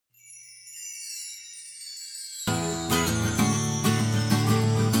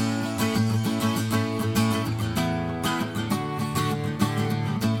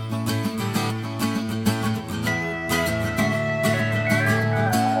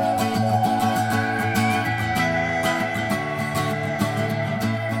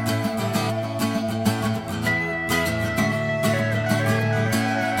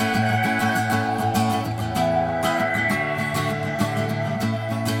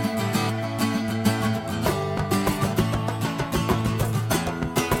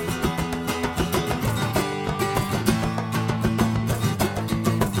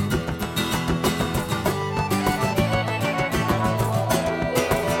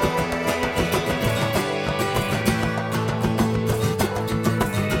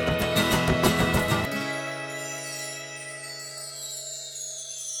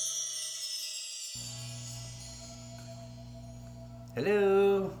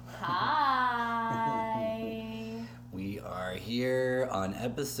Hi. We are here on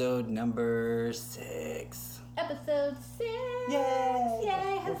episode number 6. Episode 6. Yay!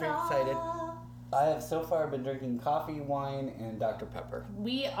 Yay, We're very huzzah. excited. I have so far been drinking coffee, wine, and Dr. Pepper.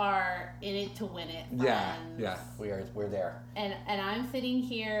 We are in it to win it, friends. Yeah, we're there. And I'm sitting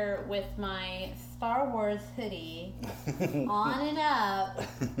here with my Star Wars hoodie on and up.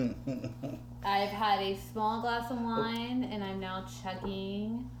 I've had a small glass of wine, and I'm now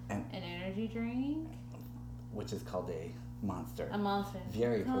chugging an energy drink. Which is called a Monster. A Monster.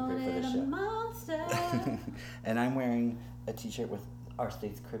 Very appropriate for the show. A Monster. And I'm wearing a t-shirt with our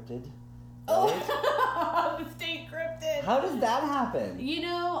state's cryptid. Oh, the state cryptid. How does that happen? You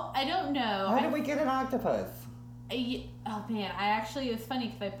know, I don't know. How did we get an octopus? Oh man, it's funny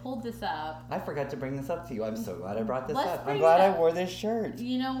because I pulled this up. I forgot to bring this up to you. I'm so glad I brought this Let's up. bring I'm glad it I up. wore this shirt.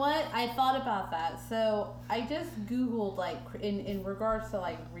 You know what? I thought about that. So I just Googled in regards to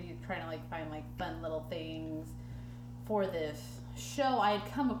trying to find fun little things for this show. I had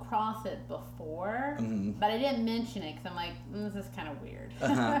come across it before, but I didn't mention it because I'm like, this is kind of weird.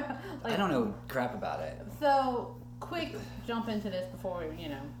 I don't know crap about it. So quick jump into this before we,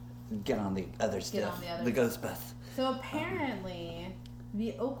 Get on the other stuff. The ghost bus. So apparently,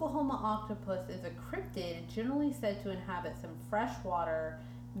 the Oklahoma octopus is a cryptid generally said to inhabit some freshwater,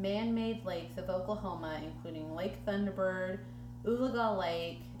 man-made lakes of Oklahoma, including Lake Thunderbird, Oologah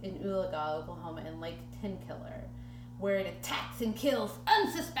Lake in Oologah, Oklahoma, and Lake Tenkiller, where it attacks and kills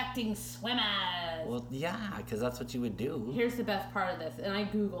unsuspecting swimmers. Well, yeah, because that's what you would do. Here's the best part of this, and I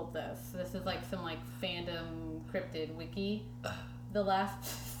Googled this. This is some fandom cryptid wiki. The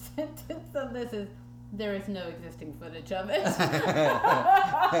last sentence of this is, there is no existing footage of it.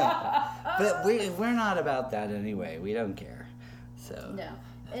 But we're not about that anyway. We don't care. So No.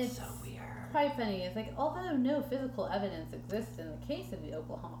 That's It's so weird. quite funny. It's although no physical evidence exists in the case of the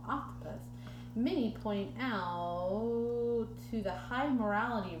Oklahoma octopus, many point out to the high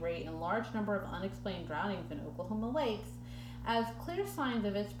mortality rate and large number of unexplained drownings in Oklahoma lakes as clear signs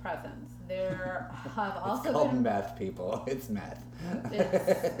of its presence. There have also It's called been meth, people. It's meth.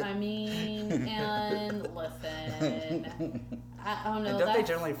 and listen, I don't know. And don't they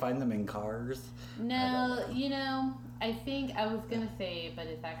generally find them in cars? No, I think I was gonna say, but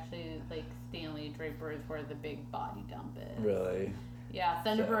it's actually Stanley Draper is where the big body dump is. Really? Yeah,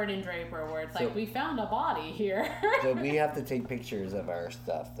 Thunderbird and Draper, where it's we found a body here. So we have to take pictures of our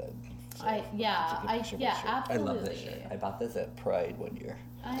stuff then. So absolutely. I love this shirt. I bought this at Pride one year.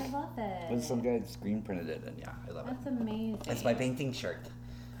 I love it. When some guy screen printed it, and yeah, I love That's it. amazing. It's my painting shirt.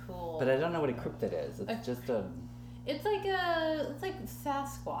 Cool. But I don't know what a cryptid is. It's just a... It's like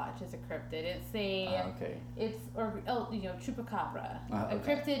Sasquatch is a cryptid. It's a okay. Chupacabra. A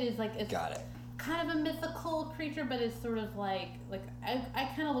Okay. cryptid is it's Got it. kind of a mythical creature, but it's sort of I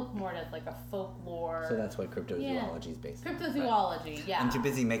kind of look more at it as a folklore. So that's what cryptozoology is based on. Cryptozoology, yeah. I'm too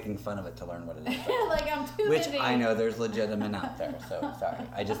busy making fun of it to learn what it is. I'm too Which busy. I know there's legitimate out there, so sorry.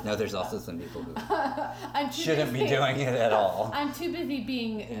 I just know there's also some people who shouldn't be doing it at all. I'm too busy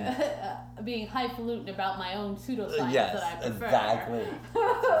being being highfalutin about my own pseudoscience Yes, that I prefer. exactly.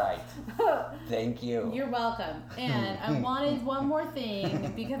 That's right. Thank you. You're welcome. And I wanted one more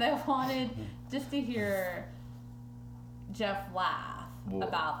thing because I wanted just to hear Jeff laugh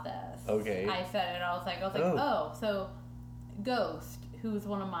about this. Okay. I said it. I was like, so Ghost, who's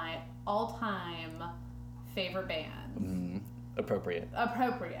one of my all-time favorite bands. Appropriate.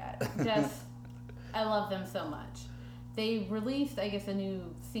 Just, I love them so much. They released, I guess, a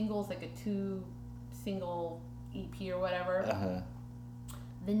new singles, a 2-single EP or whatever.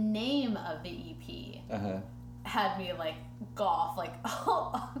 The name of the EP had me golf,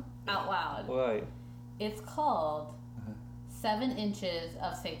 out loud. Why? It's called 7 Inches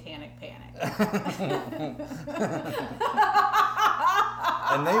of Satanic Panic.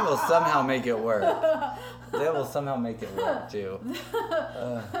 And they will somehow make it work. They will somehow make it work, too.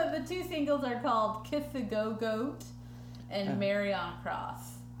 The 2 singles are called Kiss the Go-Goat and Mary on a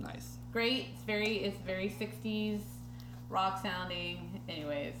Cross. Nice. Great. It's very 60s rock sounding.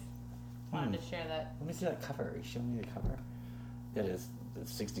 Anyways, wanted to share that. Let me see that cover. You show me the cover. It is.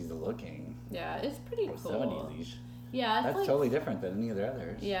 It's 60s looking. Yeah, it's pretty Or cool. 70s-ish. Yeah, That's totally different than any of the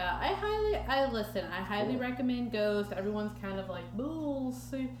others. Yeah, I highly recommend Ghost. Everyone's kind of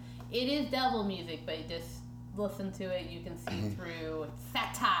bullshit. It is devil music, but just listen to it. You can see through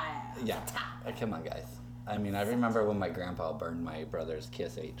satire. Yeah. Satire. Come on, guys. I mean, I remember when my grandpa burned my brother's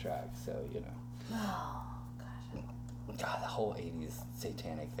Kiss 8-track, so, Oh, gosh. God, the whole 80s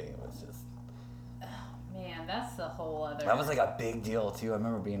satanic thing was just... Man, that's the whole other... That was a big deal, too. I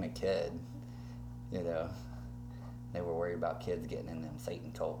remember being a kid, They were worried about kids getting in them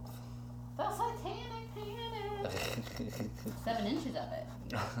Satan cults. The satanic panic. 7 inches of it.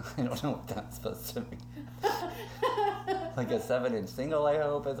 I don't know what that's supposed to mean. Like a 7-inch single, I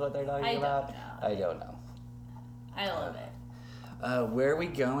hope, is what they're talking about. I don't know. I love it. Where are we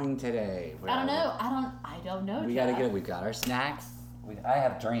going today? I don't know. I don't know. We gotta get. We've got our snacks. I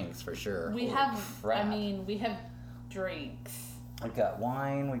have drinks for sure. We have drinks. We've got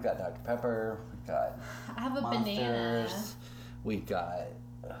wine. We've got Dr. Pepper. We've got. I have a Monsters. banana. We've got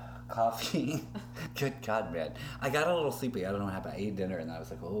coffee. Good God, man! I got a little sleepy. I don't know what happened. I ate dinner and I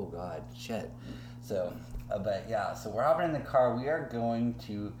was like, oh God, shit. So, but yeah. So we're hopping in the car. We are going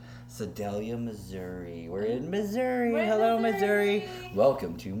to Sedalia, Missouri. We're in Missouri. Hello, Missouri.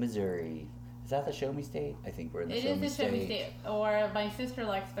 Welcome to Missouri. Is that the Show Me State? I think we're in the Show Me State. It is the Show Me State. Or my sister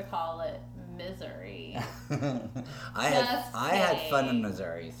likes to call it Missouri. I had fun in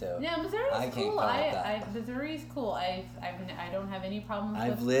Missouri, so yeah, Missouri's cool. Missouri's cool. I don't have any problems.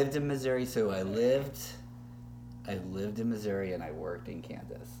 I've lived in Missouri, so I lived in Missouri and I worked in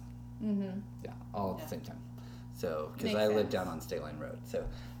Kansas. Mm-hmm. Yeah, all at the same time. So because I lived down on State Line Road, so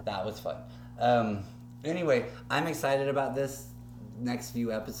that was fun. Anyway, I'm excited about this next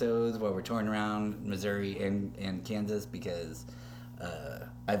few episodes where we're touring around Missouri and Kansas because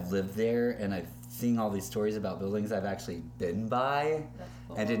I've lived there and I've seen all these stories about buildings I've actually been by. That's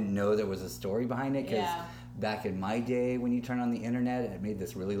cool. And didn't know there was a story behind it because back in my day when you turn on the internet it made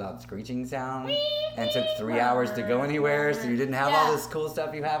this really loud screeching sound and took 3 hours to go anywhere, so you didn't have all this cool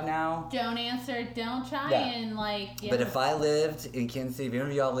stuff you have now. Don't answer, don't try and But if I lived in Kansas City, if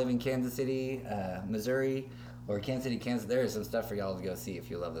any of y'all live in Kansas City, Missouri, or Kansas City, Kansas, there is some stuff for y'all to go see if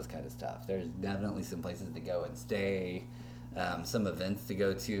you love this kind of stuff. There's definitely some places to go and stay, some events to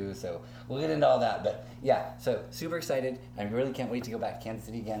go to, so we'll get into all that. But yeah, so super excited. I really can't wait to go back to Kansas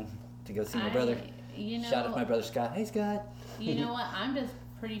City again to go see my brother. Shout out to my brother Scott. Hey, Scott. You know what? I'm just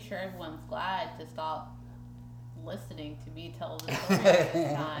pretty sure everyone's glad to stop listening to me tell the story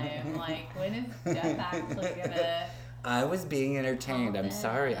this time. Like, when is Jeff actually gonna... I was being entertained. I'm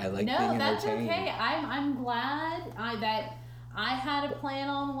sorry. I like being entertained. No, that's okay. I'm glad that I had a plan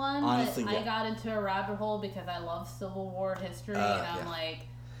on one, honestly, but I got into a rabbit hole because I love Civil War history, and I'm like,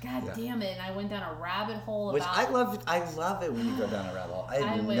 God damn it! And I went down a rabbit hole. Which I love. I love it when you go down a rabbit hole. I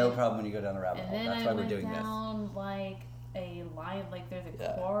have no problem when you go down a rabbit hole. That's why we're doing this. And then I went down like a line. Like there's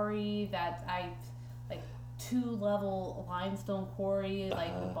a quarry that 2-level limestone quarry.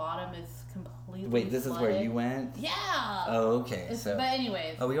 Like the bottom is completely. Wait, this flooded. is where you went? Yeah. Oh, okay. But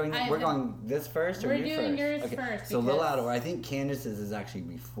anyways, we're going this first, or we're you doing first? yours okay. first. So a little out of order. I think Candace's is actually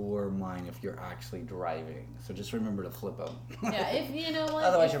before mine if you're actually driving. So just remember to flip them. Yeah, if you know what.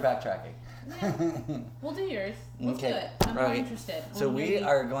 Otherwise, you're backtracking. Yeah. We'll do yours. Let's do it. I'm more interested. So we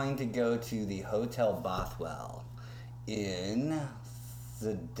are going to go to the Hotel Bothwell in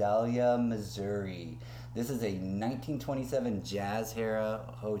Sedalia, Missouri. This is a 1927 Jazz era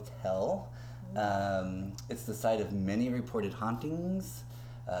hotel. It's the site of many reported hauntings,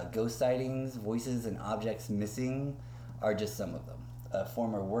 ghost sightings, voices, and objects missing are just some of them. A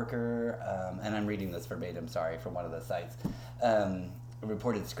former worker, and I'm reading this verbatim, sorry, from one of the sites,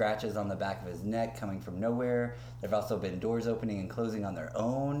 reported scratches on the back of his neck coming from nowhere. There have also been doors opening and closing on their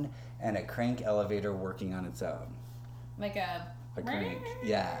own, and a crank elevator working on its own. Like a crank,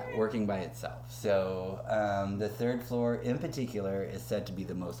 working by itself. So the third floor in particular is said to be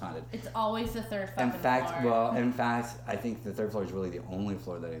the most haunted. It's always the third fucking floor. In fact, I think the third floor is really the only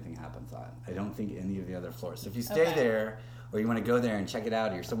floor that anything happens on. I don't think any of the other floors. So if you stay there, or you want to go there and check it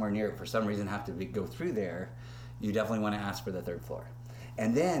out, or you're somewhere near it for some reason have to go through there, you definitely want to ask for the third floor.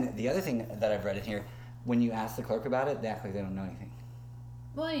 And then the other thing that I've read in here, when you ask the clerk about it, they act like they don't know anything.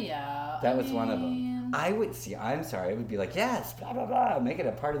 Well, yeah. That was one of them. I would be like, yes, blah, blah, blah, make it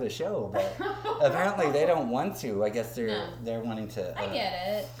a part of the show. But apparently they don't want to. I guess they're wanting to. I get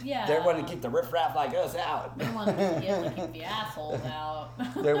it. Yeah. They're wanting to keep the riffraff like us out. They want to keep the assholes out.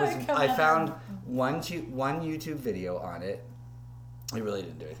 I found one YouTube video on it. It really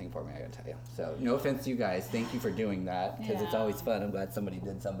didn't do anything for me, I gotta tell you. So, no offense to you guys. Thank you for doing that, because it's always fun. I'm glad somebody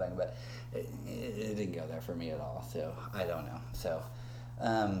did something, but it didn't go there for me at all. So, I don't know. So,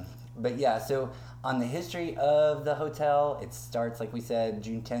 but yeah, so on the history of the hotel, it starts, like we said,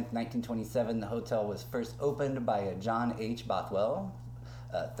 June 10th, 1927. The hotel was first opened by a John H. Bothwell,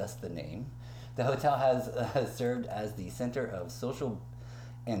 thus the name. The hotel has served as the center of social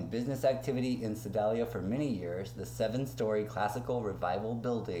and business activity in Sedalia for many years, the 7-story classical revival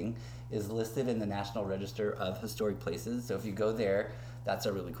building is listed in the National Register of Historic Places. So if you go there, that's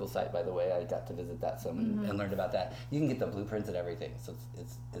a really cool site, by the way. I got to visit that some and learned about that. You can get the blueprints and everything. So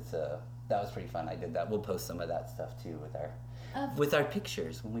that was pretty fun. I did that. We'll post some of that stuff too with our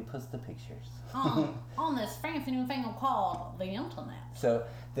pictures when we post the pictures. On this fancy new thing called the internet. So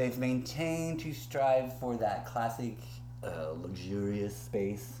they've maintained to strive for that classic, luxurious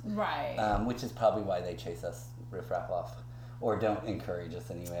space. Right. Which is probably why they chase us riffraff off. Or don't encourage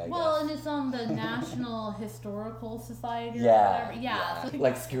us anyway, I guess. And it's on the National Historical Society or yeah, whatever. Yeah. So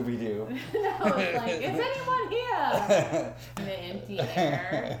like Scooby-Doo. No, it's like, is anyone here? In the empty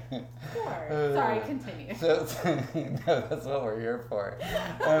air. Of course. Sorry, continue. No, that's what we're here for.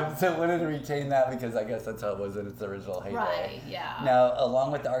 So wanted to retain that because I guess that's how it was in its original heyday. Right, yeah. Now,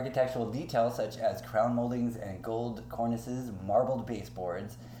 along with the architectural details such as crown moldings and gold cornices, marbled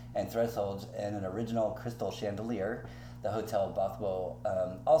baseboards, and thresholds, and an original crystal chandelier, the Hotel Bothwell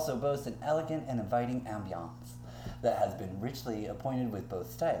also boasts an elegant and inviting ambiance that has been richly appointed with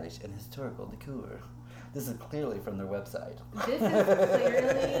both stylish and historical decor. This is clearly from their website. This is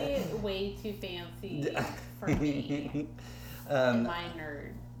clearly way too fancy for me and my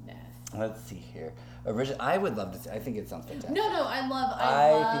nerdness. Let's see here. I would love to see. I think it sounds fantastic. No,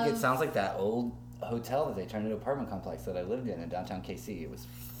 I think it sounds like that old hotel that they turned into an apartment complex that I lived in downtown KC. It was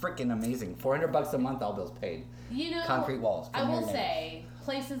freaking amazing. $400 a month, all bills paid. Concrete walls. I will say,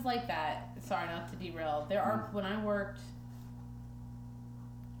 places like that, sorry not to derail, there are, when I worked,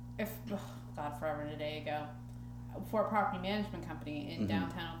 forever and a day ago, for a property management company in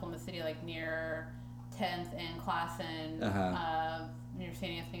downtown Oklahoma City, like near 10th and Classen, near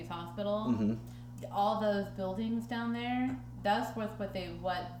St. Anthony's Hospital, all those buildings down there, that's what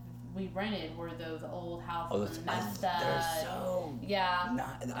we rented were those old houses in Mesta. They're so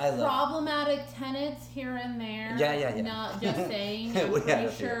problematic tenants here and there. Yeah. Not just saying. I'm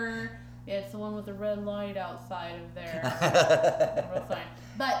pretty sure it's the one with the red light outside of there. Real sign.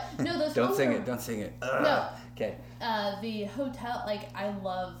 But no, those. Don't sing it. No. Okay. The hotel, I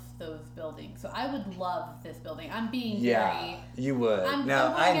love those buildings, so I would love this building. I'm being very. You would. I'm going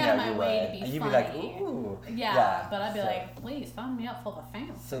out of my way to be funny. You'd be like, ooh. Yeah, but I'd be like, please sign me up for the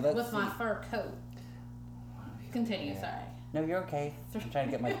family with my fur coat. Continue. Sorry. No, you're okay. I'm trying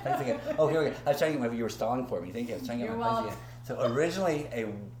to get my place again. Oh, here we go. I was trying to get you were stalling for me. Thank you. I was trying to get my place again. So originally a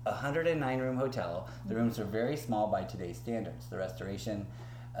 109-room hotel. The rooms were very small by today's standards. The restoration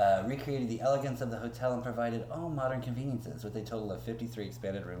recreated the elegance of the hotel and provided all modern conveniences with a total of 53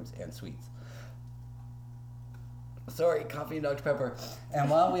 expanded rooms and suites. Sorry, coffee and Dr. Pepper. And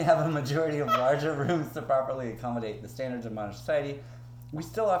while we have a majority of larger rooms to properly accommodate the standards of modern society, we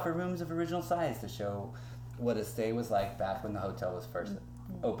still offer rooms of original size to show what a stay was like back when the hotel was first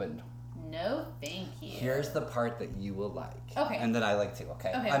opened. No, thank you. Here's the part that you will like. Okay. And that I like too,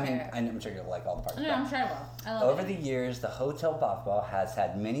 okay? Okay. I'm sure you'll like all the parts. No, I'm sure I will. I love Over the years, the Hotel Bothwell has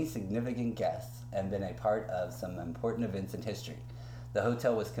had many significant guests and been a part of some important events in history. The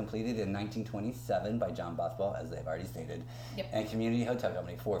hotel was completed in 1927 by John Bothwell, as they've already stated, and Community Hotel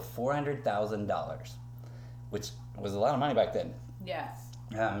Company for $400,000, which was a lot of money back then. Yes.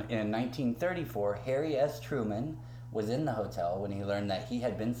 In 1934, Harry S. Truman was in the hotel when he learned that he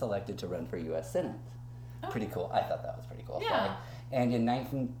had been selected to run for U.S. Senate. Oh. Pretty cool. I thought that was pretty cool. Yeah. Sorry. And in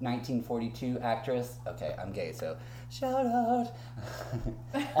 1942, actress, I'm gay, so shout out.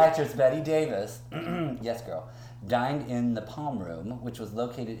 Actress Betty Davis, yes girl, dined in the Palm Room, which was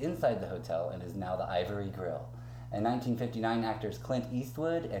located inside the hotel and is now the Ivory Grill. In 1959, actors Clint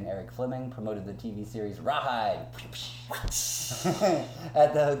Eastwood and Eric Fleming promoted the TV series Rawhide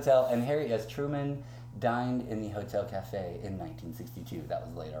at the hotel, and Harry S. Truman dined in the Hotel Cafe in 1962. That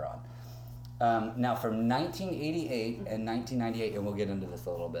was later on. Now, from 1988 and 1998, and we'll get into this a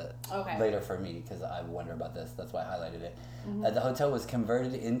little bit later for me because I wonder about this. That's why I highlighted it. The hotel was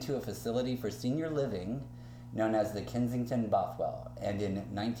converted into a facility for senior living known as the Kensington Bothwell. And in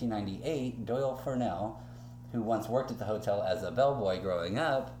 1998, Doyle Furnell, who once worked at the hotel as a bellboy growing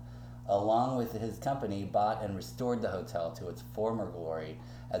up, along with his company, bought and restored the hotel to its former glory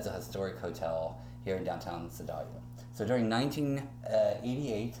as a historic hotel here in downtown Sedalia. So during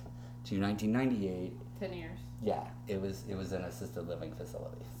 1988 to 1998, 10 years. Yeah, it was an assisted living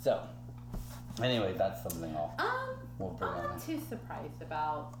facility. So anyway, that's something we'll bring I'm not too surprised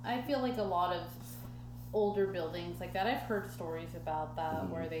about. I feel like a lot of older buildings like that, I've heard stories about that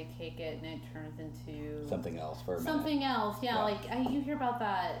where they take it and it turns into something else for a minute. Something else, yeah. Like you hear about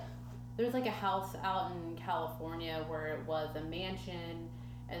that. There's like a house out in California where it was a mansion,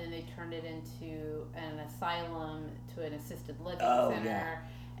 and then they turned it into an asylum to an assisted living center. Yeah.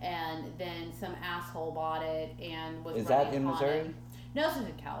 And then some asshole bought it and was Is running that in Missouri? No, this is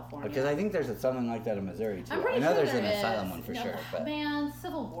in California. Because I think there's something like that in Missouri too. I'm pretty I know sure there's an there asylum is. one for sure. But man,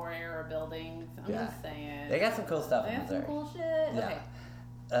 Civil War era buildings. I'm just saying. They got some cool stuff in They Missouri. got some cool shit. Yeah.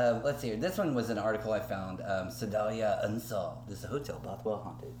 Okay. Let's see. This one was an article I found. Sedalia Unsolved. This is a hotel, Bothwell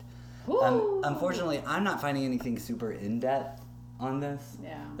Haunted. Unfortunately, I'm not finding anything super in-depth on this.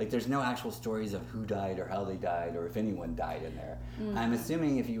 Yeah. Like, there's no actual stories of who died or how they died or if anyone died in there. I'm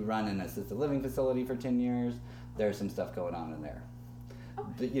assuming if you run an assisted living facility for 10 years, there's some stuff going on in there.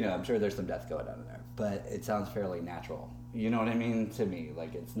 But, you know, I'm sure there's some death going on in there. But it sounds fairly natural. You know what I mean? To me.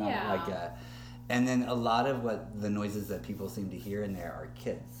 Like, it's not like a... And then a lot of what the noises that people seem to hear in there are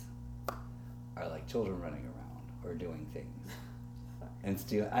kids. Are like children running around or doing things. And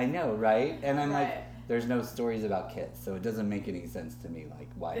steal. I know, right? And I'm like, there's no stories about kids, so it doesn't make any sense to me, like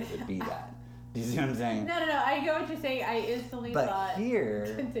why it would be that. Do you see what I'm saying? No. I get what you're saying. I instantly thought. But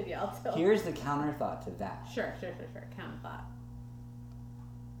here, continue. I'll tell. Here's the counter thought to that. Sure. Counter thought.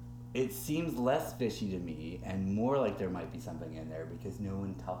 It seems less fishy to me, and more like there might be something in there because no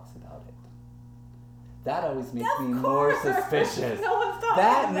one talks about it. That always makes me more suspicious. No one's talking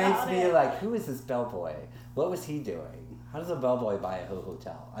that about makes me it. like, who is this bellboy? What was he doing? How does a bellboy buy a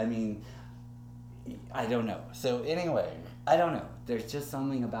hotel? I mean, I don't know. So anyway, I don't know. There's just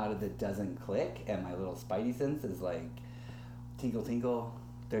something about it that doesn't click, and my little spidey sense is like, tinkle, tinkle.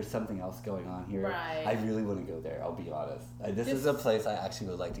 There's something else going on here. Right. I really want to go there. I'll be honest. This is a place I actually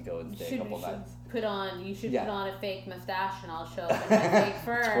would like to go and stay a couple nights. You should put on a fake mustache, and I'll show up in my fake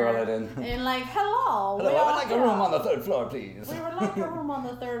fur. Twirl it in. And like, hello. Hello, I would like a room on the 3rd floor, please. We would like a room on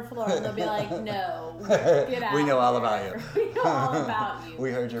the 3rd floor. And they'll be like, no, get out. We know all about you. We know all about you.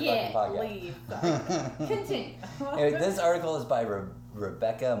 We heard your fucking podcast. Leave. Sorry. Continue. This article is by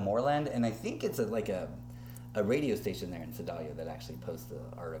Rebecca Moreland, and I think it's like a radio station there in Sedalia that actually posts the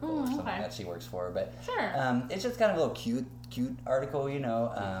article or something that she works for. But sure. It's just kind of a little cute article, you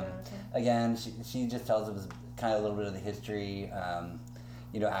know. Again, she just tells us kind of a little bit of the history.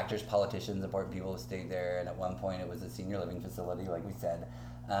 You know, actors, politicians, important people who stayed there, and at one point it was a senior living facility, like we said.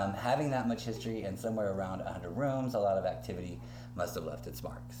 Having that much history and somewhere around 100 rooms, a lot of activity must have left its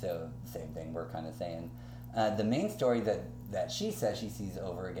mark. So same thing we're kind of saying. The main story that she says she sees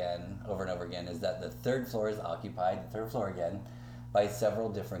over and over again, is that the 3rd floor is occupied, the 3rd floor again, by several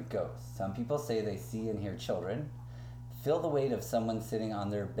different ghosts. Some people say they see and hear children, feel the weight of someone sitting on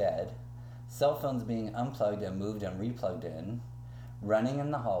their bed, cell phones being unplugged and moved and replugged in, running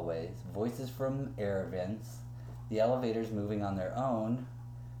in the hallways, voices from air vents, the elevators moving on their own,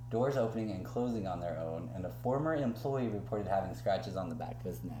 doors opening and closing on their own, and a former employee reported having scratches on the back of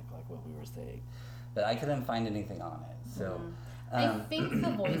his neck, like what we were saying. But I couldn't find anything on it. So I think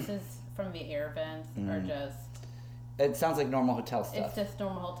the voices from the air vents are just... It sounds like normal hotel stuff. It's just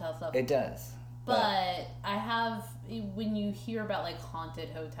normal hotel stuff. It does. But I have... When you hear about, like, haunted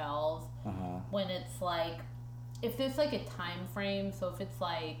hotels, when it's, like... If there's, like, a time frame, so if it's,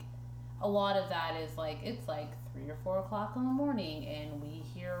 like... A lot of that is, like, it's, like, 3 or 4 o'clock in the morning, and we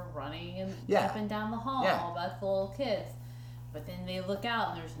hear running and up and down the hall. That's the little kids. But then they look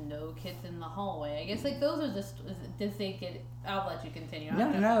out and there's no kids in the hallway. I guess like those are just. Does they get? I'll let you continue.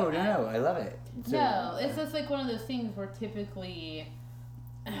 No. I love it. So, no, it's just like one of those things where typically,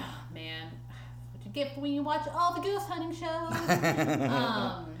 man, what you get when you watch all the ghost hunting shows.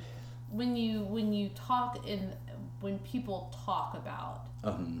 When you talk when people talk about.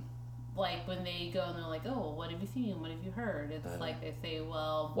 Like when they go and they're like, oh, what have you seen? What have you heard? It's like they say,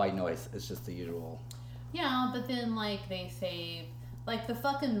 well, white noise. It's just the usual. Yeah, but then, like, they say, like, the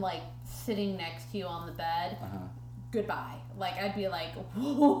fucking, like, sitting next to you on the bed, goodbye. Like, I'd be like,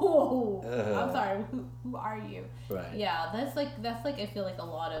 whoa, I'm sorry, who are you? Right. Yeah, that's, like, I feel like a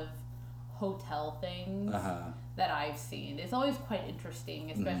lot of hotel things that I've seen. It's always quite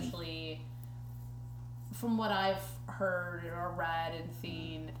interesting, especially from what I've heard or read and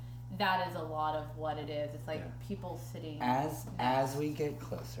seen. That is a lot of what it is. It's like people sitting... As we get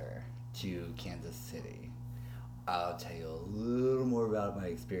closer to Kansas City, I'll tell you a little more about my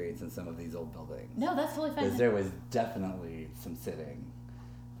experience in some of these old buildings. No, that's totally fine. Because there was definitely some sitting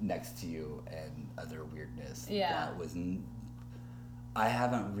next to you and other weirdness. Yeah. That was... I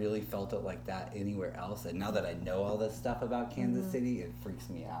haven't really felt it like that anywhere else. And now that I know all this stuff about Kansas City, it freaks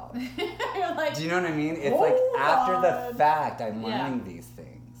me out. You're like, do you know what I mean? It's like after the fact, I'm learning these things.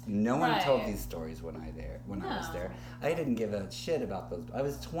 No one told these stories when I was there. I didn't give a shit about those. I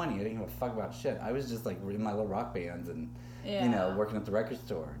was 20. I didn't give a fuck about shit. I was just like in my little rock bands and you know, working at the record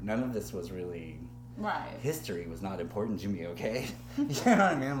store. None of this was really Right. History was not important to me, okay? You know what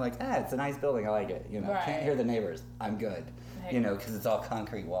I mean? I'm like, it's a nice building. I like it. You know, can't hear the neighbors. I'm good. You know, because it's all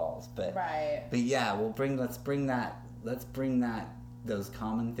concrete walls. But yeah, let's bring that those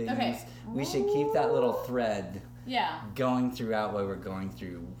common things. Okay. We should keep that little thread going throughout what we're going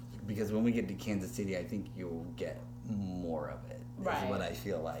through, because when we get to Kansas City, I think you'll get more of it. Is what I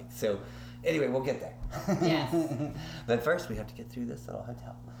feel like. So anyway, we'll get there. Yes. But first, we have to get through this little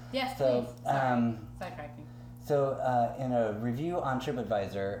hotel. Yes, so, please. Sidetracking. So in a review on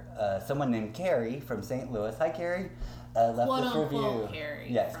TripAdvisor, someone named Carrie from St. Louis, hi Carrie, left quote this review. Carrie.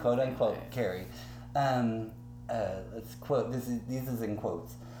 Yes, quote unquote Carrie. Let's quote. This is in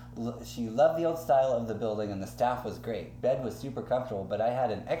quotes. She loved the old style of the building and the staff was great. Bed was super comfortable, but I had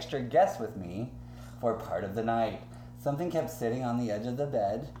an extra guest with me for part of the night. Something kept sitting on the edge of the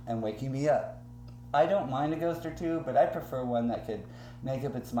bed and waking me up. I don't mind a ghost or two, but I prefer one that could make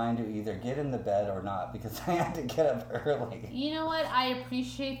up its mind to either get in the bed or not, because I had to get up early. You know what? I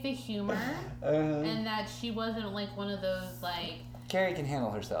appreciate the humor and that she wasn't like one of those like... Carrie can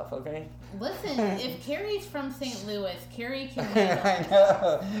handle herself, okay? Listen, if Carrie's from St. Louis, Carrie can handle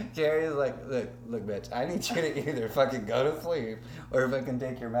herself. I know. Carrie's like, look, bitch, I need you to either fucking go to sleep or fucking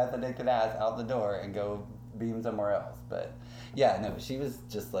take your meth addicted ass out the door and go beam somewhere else. But yeah, no, she was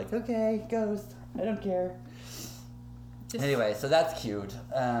just like, okay, ghost, I don't care. Anyway, so that's cute.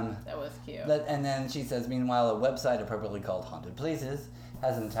 That was cute. And then she says, meanwhile, a website appropriately called Haunted Places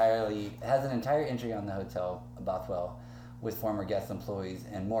has an entire entry on the hotel Bothwell with former guest employees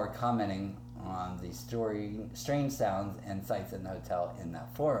and more commenting on the strange sounds and sights in the hotel in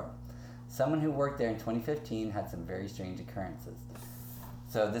that forum. Someone who worked there in 2015 had some very strange occurrences.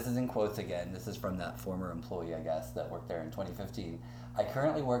 So this is in quotes again. This is from that former employee, I guess, that worked there in 2015. I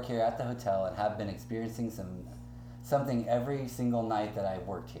currently work here at the hotel and have been experiencing something every single night that I've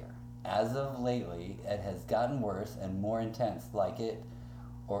worked here. As of lately, it has gotten worse and more intense, like it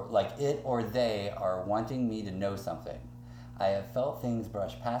or they are wanting me to know something. I have felt things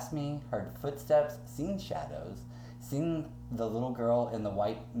brush past me, heard footsteps, seen shadows, seen the little girl in the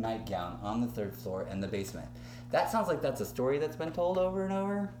white nightgown on the third floor in the basement. That sounds like that's a story that's been told over and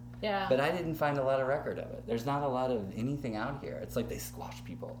over. Yeah. But I didn't find a lot of record of it. There's not a lot of anything out here. It's like they squash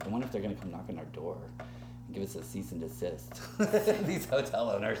people. I wonder if they're going to come knock on our door and give us a cease and desist. These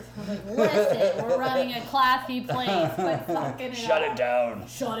hotel owners. Like, listen, we're running a classy place, but fucking Shut it down.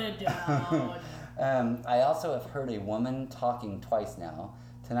 Shut it down. I also have heard a woman talking twice now.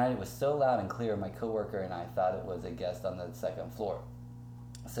 Tonight it was so loud and clear, my coworker and I thought it was a guest on the second floor.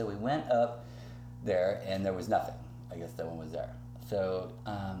 So we went up there and there was nothing. I guess no one was there. So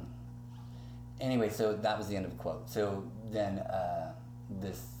anyway, so that was the end of the quote. So then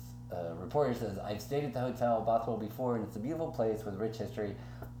this reporter says, I've stayed at the Hotel Bothwell before and it's a beautiful place with rich history.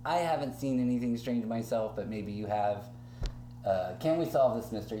 I haven't seen anything strange myself, but maybe you have. Can we solve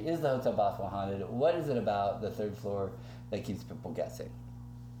this mystery? Is the Hotel Bothwell haunted? What is it about the third floor that keeps people guessing?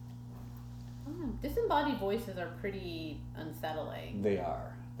 Disembodied voices are pretty unsettling. They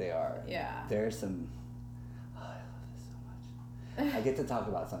are. Yeah. There's some... Oh, I love this so much. I get to talk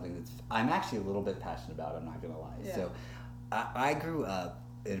about something that's... I'm actually a little bit passionate about, I'm not going to lie. Yeah. So, I grew up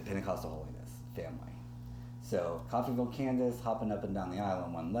in a Pentecostal holiness family. So, Coffeyville, Kansas, hopping up and down the aisle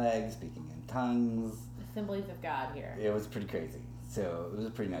on one leg, speaking in tongues. Assemblies of God here. It was pretty crazy. So it was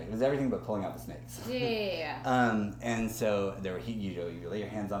pretty nice. It was everything but pulling out the snakes. Yeah. And so there were you lay your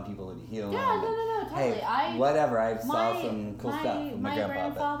hands on people and you heal them. Yeah, no, totally. Hey, whatever. I saw some cool stuff from my grandpa. My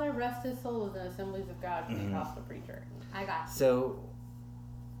grandfather, rest his soul, was an Assemblies of God Pentecostal preacher. I got you. So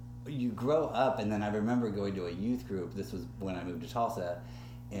you grow up, and then I remember going to a youth group. This was when I moved to Tulsa,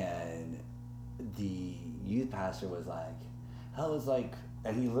 and the youth pastor was like, hell is like,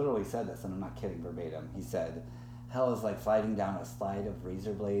 and he literally said this, and I'm not kidding verbatim. He said, hell is like sliding down a slide of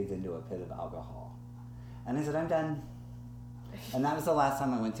razor blades into a pit of alcohol. And I said, I'm done. And that was the last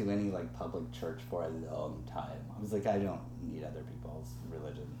time I went to any like public church for a long time. I was like, I don't need other people's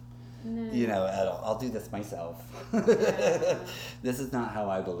religion. No. You know, at all. I'll do this myself. Yeah. This is not how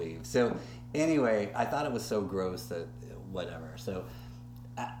I believe. So anyway, I thought it was so gross that whatever. So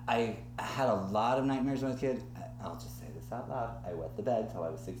I had a lot of nightmares when I was a kid. I'll just say this out loud. I wet the bed till I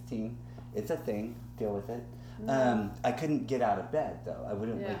was 16. It's a thing. Deal with it. No. I couldn't get out of bed, though. I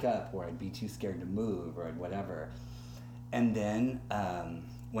wouldn't wake up, or I'd be too scared to move, or whatever. And then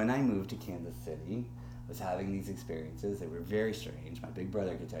when I moved to Kansas City, I was having these experiences. They were very strange. My big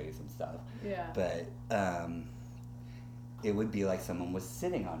brother could tell you some stuff. Yeah. But it would be like someone was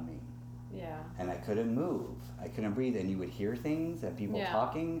sitting on me. Yeah. And I couldn't move. I couldn't breathe. And you would hear things and people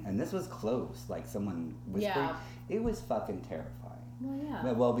talking. And this was close, like someone whispering. Yeah. It was fucking terrifying. Well,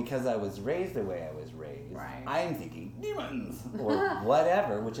 yeah. Well, because I was raised the way I was raised, right. I'm thinking demons or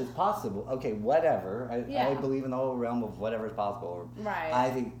whatever, which is possible. Okay, whatever. I believe in the whole realm of whatever is possible. Right. I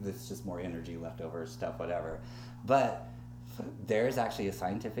think there's just more energy left over, stuff, whatever. But there's actually a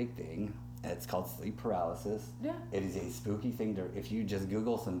scientific thing. It's called sleep paralysis. Yeah. It is a spooky thing if you just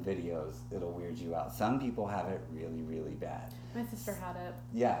Google some videos, it'll weird you out. Some people have it really, really bad. My sister had it.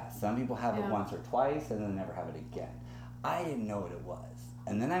 Yeah, some people have it once or twice and then never have it again. I didn't know what it was.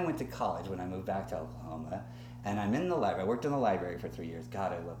 And then I went to college when I moved back to Oklahoma, and I'm in the library. I worked in the library for 3 years.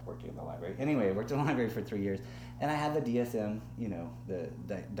 God, I loved working in the library. Anyway, I worked in the library for 3 years, and I had the DSM,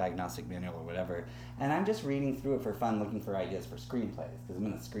 the diagnostic manual or whatever, and I'm just reading through it for fun, looking for ideas for screenplays, because I'm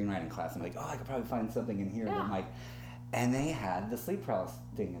in a screenwriting class. I'm like, I could probably find something in here. Yeah. And I'm like, and they had the sleep paralysis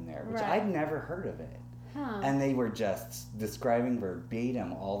thing in there, which I'd never heard of it. Huh. And they were just describing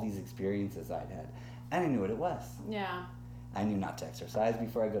verbatim all these experiences I'd had. And I knew what it was. Yeah. I knew not to exercise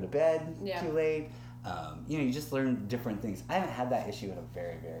before I go to bed too late. You just learn different things. I haven't had that issue in a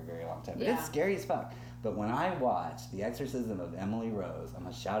very, very, very long time. But it's scary as fuck. But when I watched The Exorcism of Emily Rose, I'm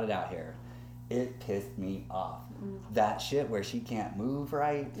going to shout it out here, it pissed me off. That shit where she can't move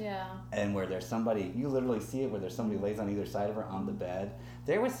right. Yeah. And where there's somebody, you literally see it where there's somebody lays on either side of her on the bed.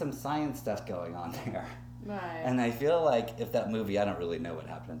 There was some science stuff going on there. Right. And I feel like if that movie, I don't really know what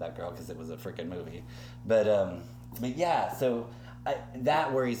happened to that girl because it was a freaking movie. But yeah, so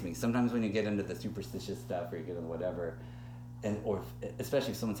that worries me. Sometimes when you get into the superstitious stuff or you get into whatever, or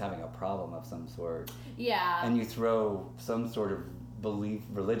especially if someone's having a problem of some sort. Yeah. And you throw some sort of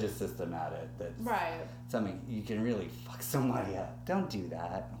religious system at it that's something you can really fuck somebody up. Don't do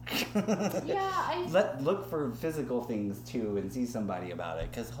that. Look for physical things too and see somebody about it,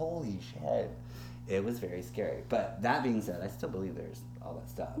 because holy shit, it was very scary. But that being said, I still believe there's all that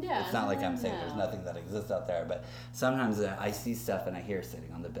stuff. Yeah, it's not like I'm saying there's nothing that exists out there, but sometimes I see stuff and I hear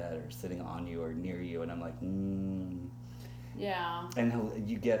sitting on the bed or sitting on you or near you, and I'm like, Yeah. And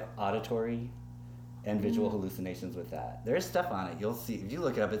you get auditory and visual hallucinations with that. There's stuff on it. You'll see. If you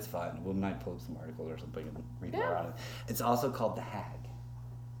look it up, it's fun. We might pull up some articles or something and read more on it. It's also called the Hag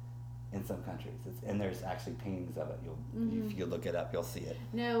in some countries. And there's actually paintings of it. If you look it up, you'll see it.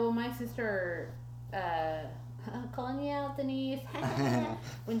 No, well, my sister, calling you out, Denise.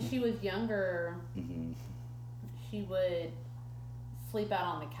 When she was younger, she would sleep out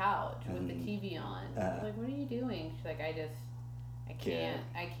on the couch with the TV on. I was like, what are you doing? She's like, I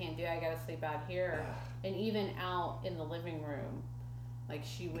can't do it. I gotta sleep out here. And even out in the living room, like,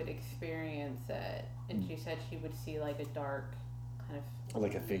 she would experience it. And she said she would see like a dark kind of,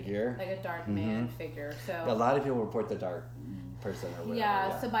 like a figure, like a dark man figure. So a lot of people report the dark person or whatever.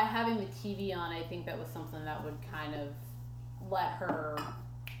 Yeah, so by having the TV on, I think that was something that would kind of let her,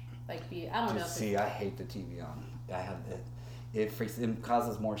 like, be, I don't know. See, I hate the TV on. I have it. It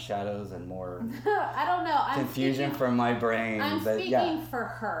causes more shadows and more I don't know. confusion from my brain. I'm speaking for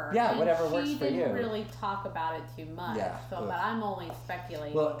her. Yeah, whatever works for you. She didn't really talk about it too much. Yeah. So, but I'm only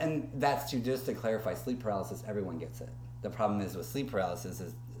speculating. Well, and that's just to clarify, sleep paralysis, everyone gets it. The problem is with sleep paralysis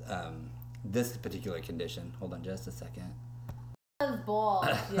is this particular condition. Hold on just a second. Balls.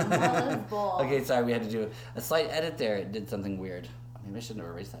 Okay, sorry, we had to do a slight edit there. It did something weird. Maybe I shouldn't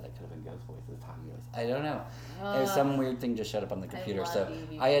have erased that. It could have been Ghost Voices talking to us. I don't know. There's some weird thing just shut up on the computer, so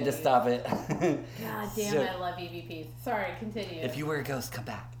EVPs. I had to stop it. God damn it, I love EVPs. Sorry, continue. If you were a ghost, come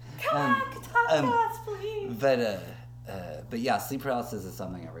back. Come back, talk to us, please. But yeah, sleep paralysis is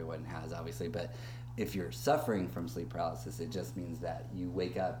something everyone has, obviously. But if you're suffering from sleep paralysis, it just means that you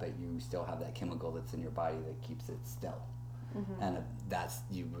wake up, but you still have that chemical that's in your body that keeps it still. And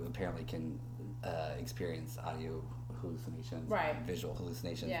you apparently can experience audio hallucinations, visual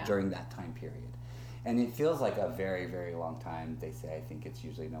hallucinations during that time period. And it feels like a very, very long time. They say, I think it's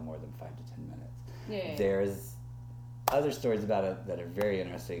usually no more than 5 to 10 minutes. Yeah. There's other stories about it that are very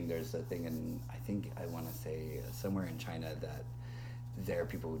interesting. There's a thing in, I want to say somewhere in China, that there are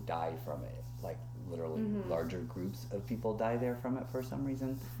people who die from it. Like literally larger groups of people die there from it for some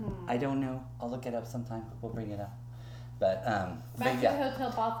reason. I don't know. I'll look it up sometime. We'll bring it up. But back to the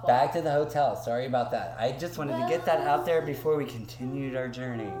Hotel Bothwell. Back to the hotel. Sorry about that. I just wanted to get that out there before we continued our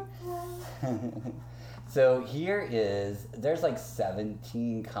journey. So there's like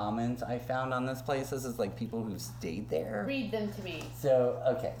 17 comments I found on this place. This is like people who've stayed there. Read them to me. So,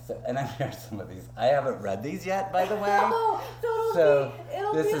 okay. And I'm sure some of these. I haven't read these yet, by the way.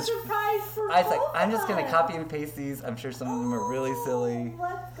 It'll be a surprise for I was like, I'm just going to copy and paste these. I'm sure some of them are really silly.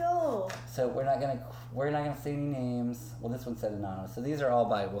 Let's go. So we're not gonna say any names. Well, this one said anonymous. So these are all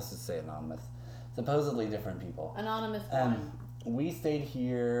we'll just say anonymous. Supposedly different people. Anonymous one. We stayed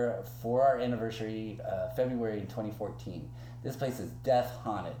here for our anniversary, February 2014. This place is death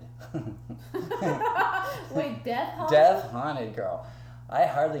haunted. Wait, death haunted? Death haunted, girl. I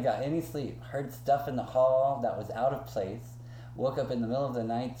hardly got any sleep. Heard stuff in the hall that was out of place. Woke up in the middle of the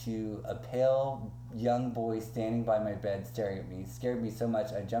night to a pale young boy standing by my bed staring at me. Scared me so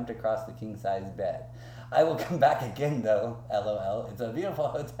much I jumped across the king-size bed. I will come back again though, LOL. It's a beautiful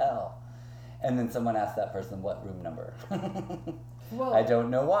hotel. And then someone asked that person what room number. Whoa. I don't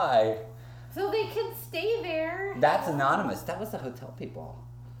know why. So they could stay there. That's anonymous. That was the hotel people.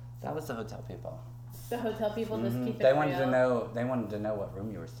 The hotel people just keep it They wanted real. to know. They wanted to know what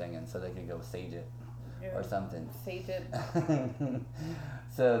room you were staying in, so they could go sage it or something. Sage it.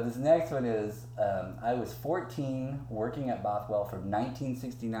 So this next one is: I was 14, working at Bothwell from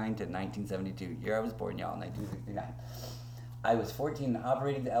 1969 to 1972. Year I was born, y'all, 1969. I was 14 and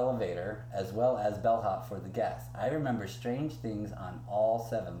operated the elevator as well as bellhop for the guests. I remember strange things on all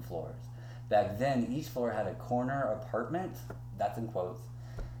 7 floors. Back then, each floor had a corner apartment, that's in quotes,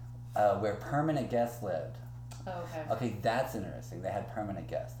 where permanent guests lived. Oh, okay. Okay, that's interesting. They had permanent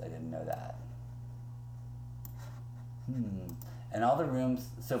guests. I didn't know that. And all the rooms,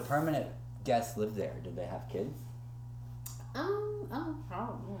 so permanent guests lived there. Did they have kids? I don't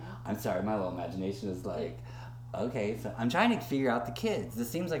know. I'm sorry, my little imagination is like, okay, so I'm trying to figure out the kids. This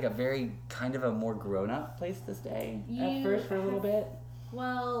seems like a very kind of a more grown-up place to stay at first for a little bit.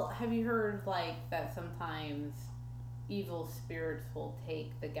 Well, have you heard like that sometimes evil spirits will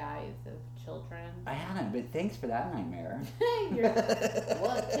take the guise of children? I haven't, but thanks for that nightmare.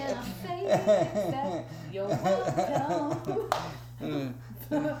 What can I say except you're welcome?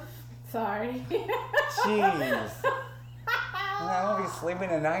 Sorry. Jeez. I won't be sleeping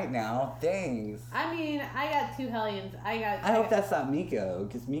tonight now. Thanks. I mean, I got 2 hellions. I hope that's not Miko,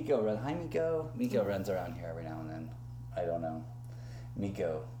 because Miko runs. Hi, Miko. Miko runs around here every now and then. I don't know.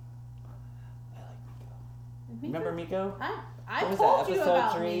 Miko. I like Miko. Remember Miko? I What was told that, you episode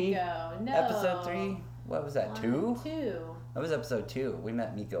about 3? Miko. No. Episode 3? What was that, 2? 2. That was episode 2. We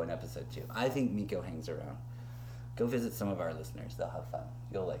met Miko in episode 2. I think Miko hangs around. Go visit some of our listeners. They'll have fun.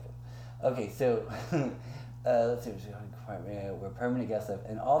 You'll like them. Okay, so let's see. We're permanent guests live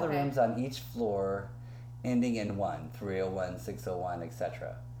in all the rooms on each floor, ending in 1, 301, 601,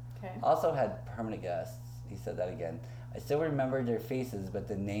 etc. Okay. Also had permanent guests. He said that again. I still remember their faces, but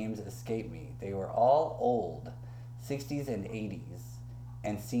the names escape me. They were all old, 60s and 80s,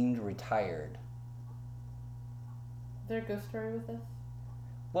 and seemed retired. Is there a ghost story with this?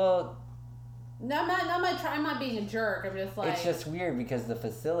 Well, No, I'm not being a jerk. I'm just like... it's just weird because the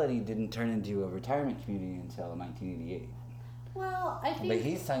facility didn't turn into a retirement community until 1988. Well, I think... But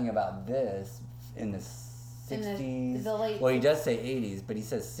he's talking about this in the 60s. In the late... Well, he does say 80s, but he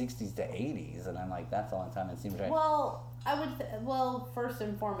says 60s to 80s, and I'm like, that's a long time. It seems right. Well, first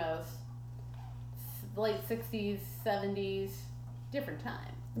and foremost, late 60s, 70s, different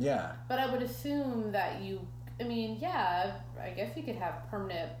time. Yeah. But I would assume that I guess you could have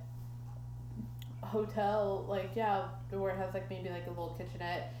permanent hotel, where it has maybe a little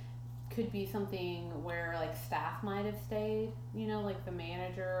kitchenette. Could be something where staff might have stayed, the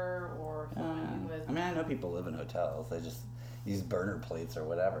manager or someone who was... I know people live in hotels. They just use burner plates or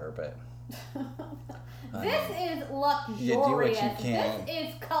whatever, but... This is luxurious. You do what you can. This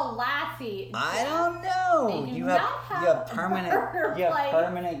is classy. I don't know. They do You not have permanent burner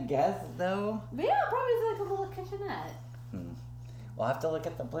permanent guests though? Yeah, probably it's a little kitchenette. We'll have to look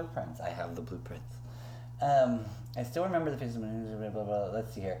at the blueprints. I have the blueprints. I still remember the faces. Blah, blah, blah.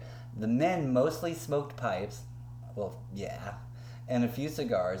 Let's see here. The men mostly smoked pipes. Well, yeah. And a few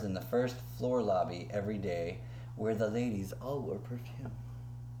cigars in the first floor lobby every day, where the ladies all wore perfume.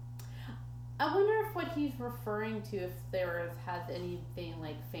 I wonder if what he's referring to, if has anything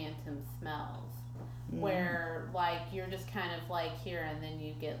like phantom smells, where you're just kind of here and then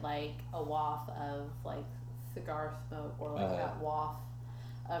you get a waft of cigar smoke or that waft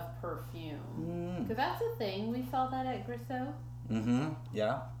of perfume. Because that's a thing. We saw that at Grisseau. Mm-hmm.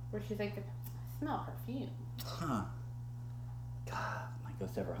 Yeah. Where she's like, I smell perfume. Huh. God, my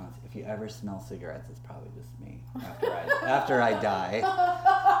ghost ever haunts. If you ever smell cigarettes, it's probably just me after I die.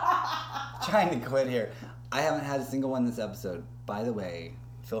 Trying to quit here. I haven't had a single one this episode. By the way,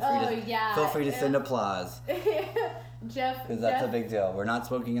 feel free to send applause. Jeff, because that's a big deal. We're not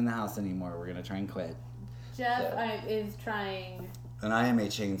smoking in the house anymore. We're gonna try and quit. Jeff is trying. And I am a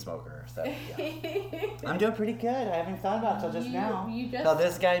chain smoker, so yeah. I'm doing pretty good. I haven't thought about it till just now. Till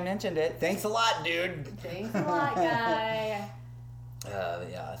this guy mentioned it. Thanks a lot, dude. Thanks a lot, guy.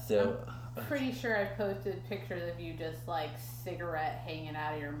 Yeah. So. I'm pretty sure I posted pictures of you just cigarette hanging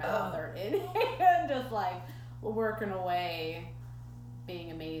out of your mouth or in hand, just working away, being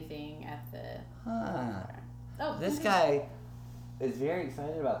amazing at the. This guy is very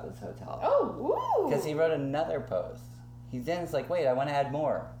excited about this hotel. Oh, because he wrote another post. He's in. It's like, wait, I want to add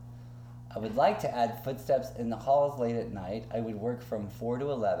more. I would like to add footsteps in the halls late at night. I would work from 4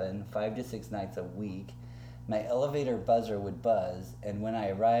 to 11, 5 to 6 nights a week. My elevator buzzer would buzz, and when I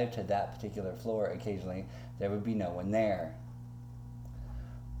arrived to that particular floor, occasionally there would be no one there.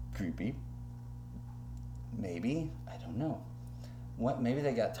 Creepy. Maybe. I don't know. What? Maybe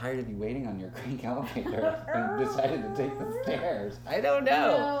they got tired of you waiting on your crank elevator and decided to take the stairs. I don't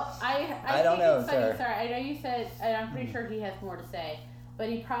know. No, I don't know, sir. Sorry, I know you said, and I'm pretty sure he has more to say, but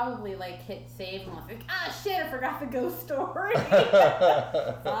he probably hit save and was like, shit, I forgot the ghost story.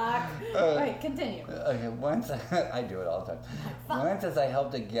 Fuck. Right, continue. Okay, once I do it all the time. Once as I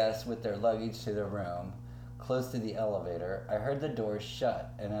helped a guest with their luggage to their room, close to the elevator, I heard the door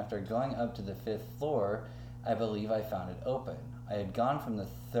shut, and after going up to the 5th floor, I believe I found it open. I had gone from the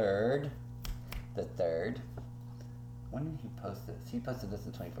third. When did he post this? He posted this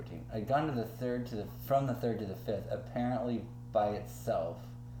in 2014. I had gone to from the third to the 5th, apparently by itself.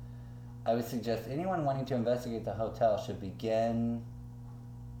 I would suggest anyone wanting to investigate the hotel should begin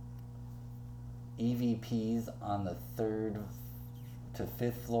EVPs on the 3rd to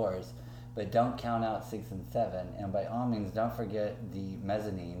 5th floors, but don't count out 6 and 7. And by all means, don't forget the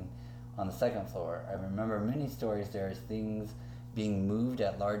mezzanine on the 2nd floor. I remember many stories there is things being moved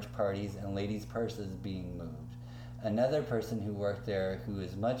at large parties and ladies' purses being moved. Another person who worked there, who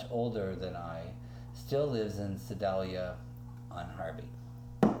is much older than I, still lives in Sedalia on Harvey.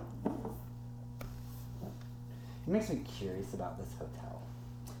 It makes me curious about this hotel.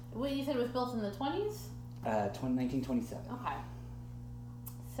 What you said it was built in the 20s? 1927. Okay.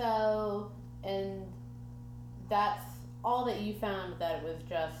 So, and that's all that you found, that it was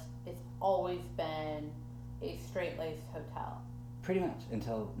just, it's always been a straight-laced hotel. Pretty much,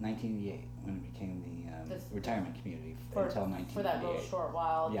 until 1988, when it became the retirement community, until 1988. For that real short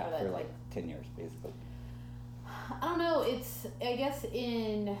while. Yeah, for 10 years, basically. I don't know, it's, I guess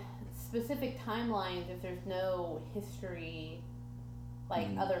in specific timelines, if there's no history, I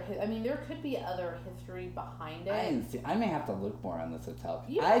mean, there could be other history behind it. I may have to look more on this hotel.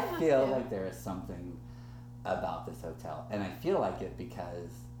 I feel like there is something about this hotel, and I feel like it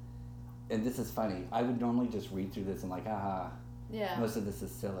because, and this is funny, I would normally just read through this and most of this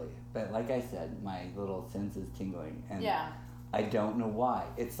is silly. But like I said, my little sense is tingling, and I don't know why.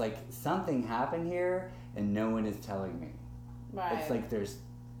 It's like something happened here, and no one is telling me. Right. It's like there's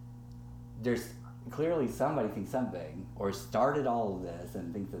clearly somebody thinks something, or started all of this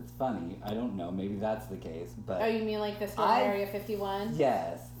and thinks it's funny. I don't know. Maybe that's the case. But oh, you mean like the story Area 51?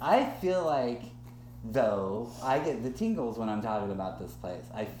 Yes. I feel like, though, I get the tingles when I'm talking about this place.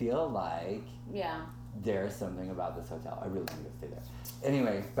 I feel like there's something about this hotel. I really want to stay there.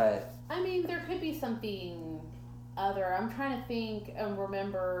 Anyway, but... I mean, there could be something other. I'm trying to think and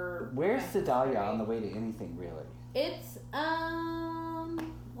remember... Where's Sedalia on the way to anything, really? It's,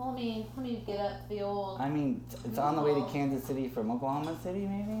 let me get up the old... I mean, it's on the way to Kansas City from Oklahoma City,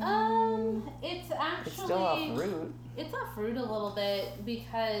 maybe? It's actually... It's still off route. It's off route a little bit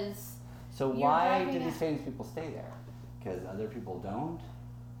because... So why do these famous people stay there? Because other people don't?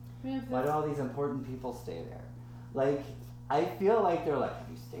 Why do all these important people stay there? Like, I feel like they're like, have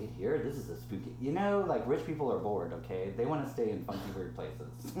you stayed here? This is a spooky... You know, like, rich people are bored, okay? They want to stay in funky, weird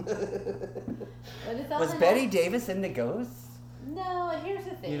places. Was Betty Davis into ghosts? No, here's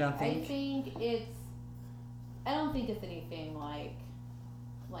the thing. You don't think? I don't think it's anything like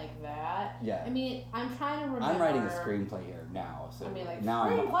that. Yeah. I mean, I'm trying to remember. I'm writing a screenplay here now, so now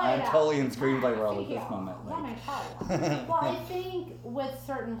I'm totally in screenplay world at this moment. Well, I think with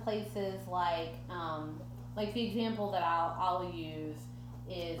certain places like the example that I'll use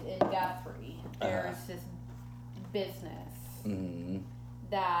is in Guthrie. There's this business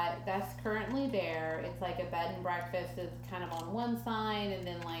that's currently there. It's like a bed and breakfast. It's kind of on one side and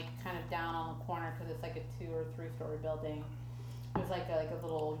then kind of down on the corner because it's like a 2 or 3 story building. There's like a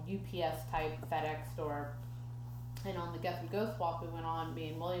little UPS type FedEx store. And on the Guthrie Ghost Walk we went on, me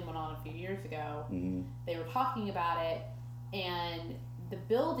and William went on a few years ago, they were talking about it, and the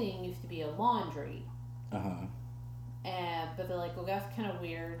building used to be a laundry. But they're like, well, that's kind of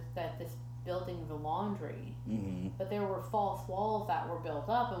weird that this building's a laundry. But there were false walls that were built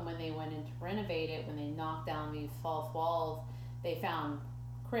up, and when they went in to renovate it, when they knocked down these false walls, they found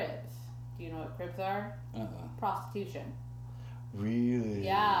cribs. Do you know what cribs are? Prostitution. Really?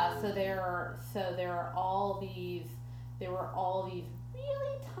 Yeah. So there were all these really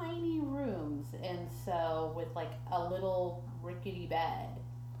tiny rooms, and so with like a little rickety bed,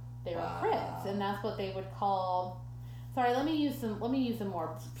 they were cribs, and that's what they would call. Sorry, let me use a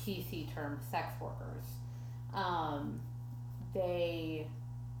more PC term: sex workers.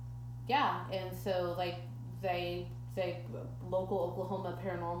 and so like they local Oklahoma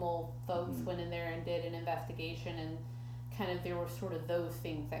paranormal folks went in there and did an investigation, and kind of there were sort of those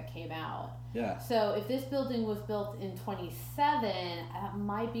things that came out. Yeah. So if this building was built in 27, it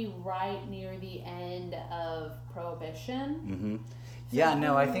might be right near the end of Prohibition. Mm-hmm. Yeah,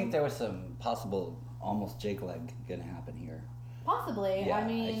 no, I think there was some possible almost Jake leg gonna happen here. Possibly. Yeah, I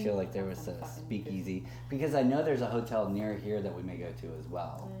mean, I feel like there was a speakeasy, because I know there's a hotel near here that we may go to as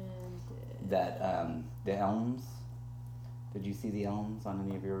well. That the Elms. Did you see the Elms on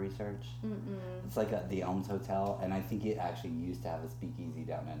any of your research? Mm-mm. It's like the Elms Hotel, and I think it actually used to have a speakeasy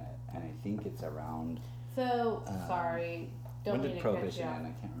down in it, and I think it's around. So sorry, don't when mean did to cut Prohibition you off. end?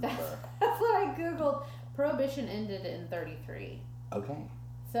 I can't remember. That's what I googled. Prohibition ended in 33. Okay.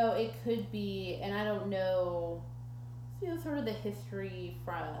 So it could be, and I don't know, sort of the history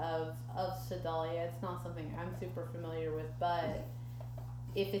of Sedalia. It's not something I'm super familiar with, but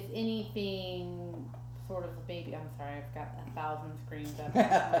if it's anything sort of maybe, I'm sorry, I've got 1,000 screens up on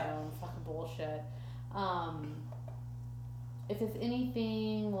my own fucking bullshit. If it's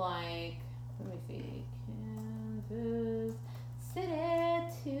anything like, let me see, Kansas City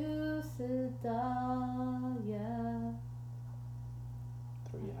to Sedalia.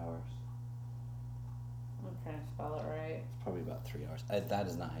 3 hours. I'm trying to spell it right. It's probably about 3 hours. That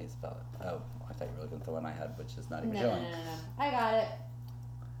is not how you spell it. Oh, I thought you were looking at the one I had, which is not even showing. No. I got it.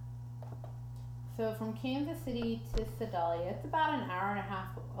 So from Kansas City to Sedalia, it's about an hour and a half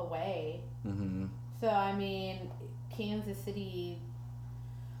away. Mm-hmm. So, I mean, Kansas City,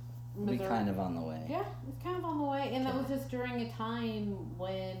 Missouri, be kind of on the way. Yeah, it's kind of on the way. And that was just during a time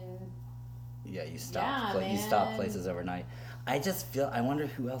when... Yeah, you stopped places overnight. I wonder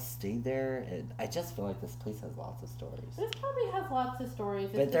who else stayed there. I just feel like this place has lots of stories. This probably has lots of stories.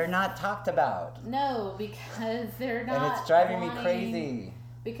 But they're not talked about. No, because they're not. And it's driving me crazy.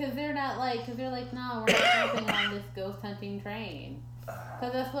 Because they're not no, we're not jumping on this ghost hunting train.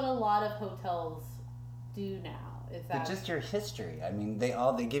 Because that's what a lot of hotels do now. But just your history. I mean, they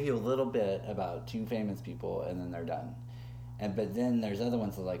give you a little bit about 2 famous people, and then they're done. But then there's other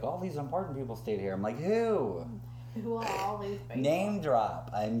ones that are like, all these important people stayed here. I'm like, who? Who are all these people? Name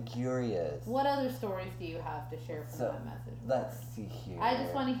drop. I'm curious. What other stories do you have to share from that message? Let's see here. I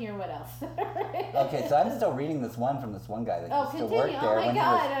just want to hear what else. Okay, so I'm still reading this one from this one guy that used to work there when he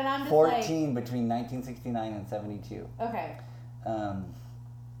was 14 between 1969 and 72. Okay.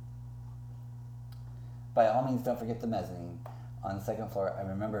 By all means, don't forget the mezzanine. On the 2nd floor, I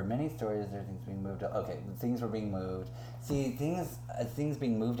remember many stories. There are things being moved. Okay, things were being moved. See, things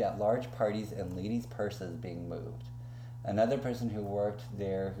being moved at large parties and ladies' purses being moved. Another person who worked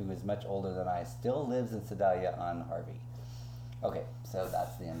there, who is much older than I, still lives in Sedalia on Harvey. Okay, so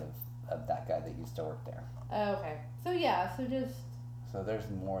that's the end of that guy that used to work there. Okay, so there's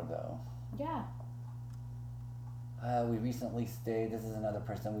more though. Yeah. We recently stayed. This is another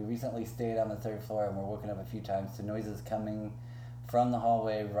person. We recently stayed on the 3rd floor and were woken up a few times to noises coming from the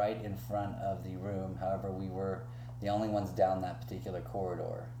hallway right in front of the room. However, we were the only ones down that particular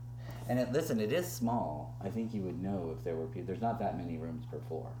corridor. And it is small. I think you would know if there were people. There's not that many rooms per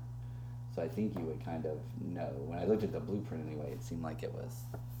floor. So I think you would kind of know. When I looked at the blueprint anyway, it seemed like it was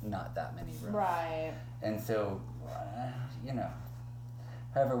not that many rooms. Right. And so,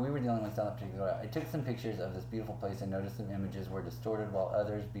 However, we were the only ones down that particular. I took some pictures of this beautiful place and noticed some images were distorted while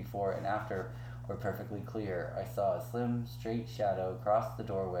others before and after were perfectly clear. I saw a slim, straight shadow cross the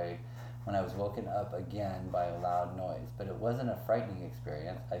doorway when I was woken up again by a loud noise. But it wasn't a frightening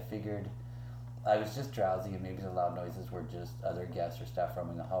experience. I figured I was just drowsy and maybe the loud noises were just other guests or staff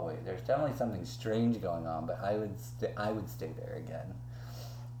roaming the hallway. There's definitely something strange going on, but I would stay there again.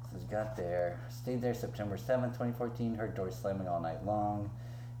 So we got there, stayed there September 7th, 2014, heard doors slamming all night long.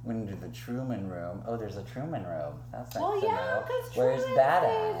 Went into the Truman Room. Oh, there's a Truman Room. That's nice to know. Because Where's Truman that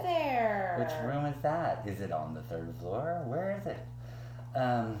stays at? there. Which room is that? Is it on the 3rd floor? Where is it?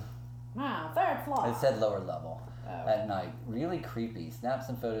 Wow, 3rd floor. It said lower level. Oh. At night. Really creepy. Snapped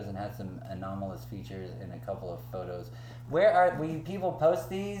some photos and had some anomalous features in a couple of photos. Where are we? People post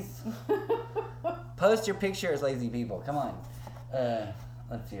these? Post your pictures, lazy people. Come on.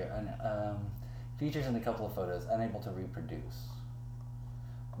 Let's see here. Features in a couple of photos. Unable to reproduce.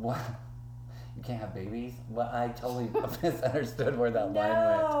 What? You can't have babies? Well, I totally misunderstood where that line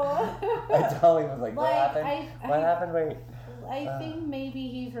went. I totally was like, what happened? What happened? Wait. I think maybe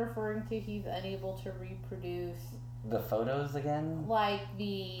he's referring to he's unable to reproduce the photos again? Like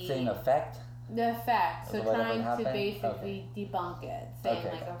the same effect? The effect. So trying to basically okay. debunk it. Saying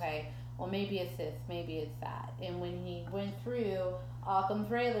okay, like, gotcha. Okay, well maybe it's this, maybe it's that. And when he went through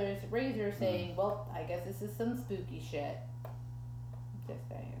Occam's razor saying, well, I guess this is some spooky shit. Just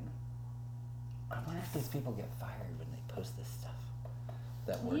saying. I wonder if these people get fired when they post this stuff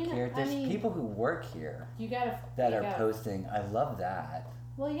that work here. There's people who work here that are posting. I love that.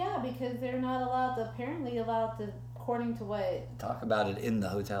 Well, yeah, because they're not apparently allowed to, according to what... Talk about it in the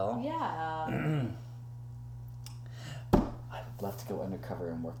hotel. Yeah. I'd love to go undercover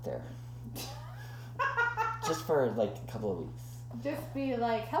and work there. Just for like a couple of weeks. Just be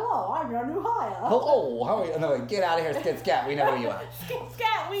like, hello, I'm your new hire. Hello, how are you? No, get out of here, Skit Scat. We know who you are. Skit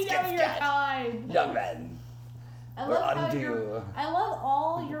Scat, we know your kind. Young men. I love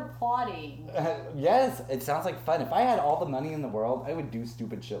all your plotting. Yes, it sounds like fun. If I had all the money in the world, I would do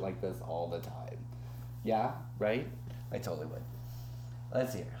stupid shit like this all the time. Yeah, right? I totally would.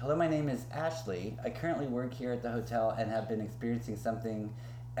 Let's see here. Hello, my name is Ashley. I currently work here at the hotel and have been experiencing something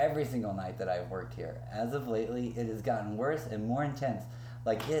every single night that I've worked here. As of lately, it has gotten worse and more intense.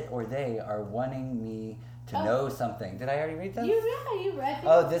 Like it or they are wanting me to know something. Did I already read this? You read it.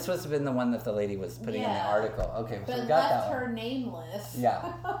 Oh, this must have been the one that the lady was putting in the article. Okay, so we got that one. But left her nameless.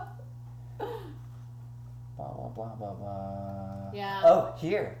 Yeah. Blah, blah, blah, blah, blah. Yeah. Oh,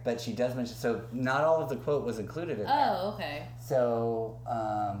 here. But she does mention, so not all of the quote was included in there. Oh, okay. So,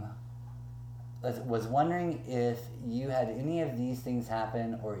 was wondering if you had any of these things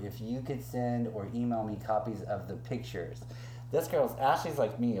happen or if you could send or email me copies of the pictures. This girl's, Ashley's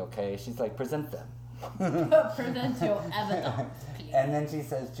like me, okay? She's like, present them. Present your evidence, please. And then she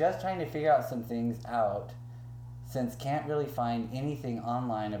says, just trying to figure out some things out since can't really find anything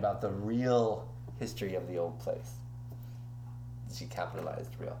online about the real history of the old place. She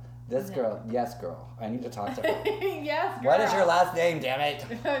capitalized real. This girl, yes girl, I need to talk to her. Yes girl. What is your last name, damn it?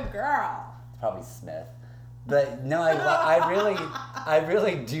 Girl. Probably Smith. But no, I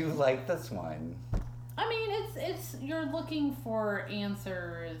really do like this one. I mean, it's you're looking for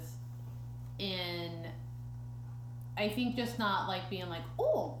answers in, I think, just not like being like,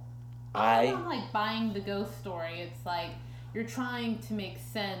 oh, I'm not like buying the ghost story. It's like you're trying to make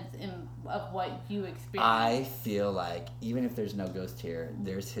sense of what you experienced. I feel like even if there's no ghost here,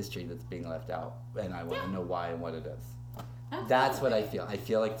 there's history that's being left out, and I want to know why and what it is. Absolutely. That's what I feel. I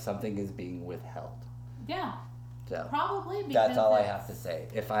feel like something is being withheld. Yeah. So probably because that's all I have to say.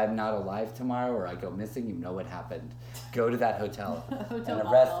 If I'm not alive tomorrow or I go missing, you know what happened. Go to that hotel and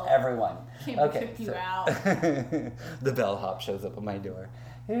arrest everyone. Took you out. The bellhop shows up at my door.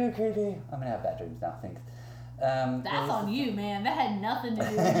 Hey, creepy. I'm gonna have bad dreams now. Thanks. That's on you, man. That had nothing to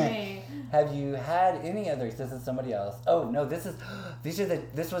do with me. Have you had any others? This is somebody else. Oh no, this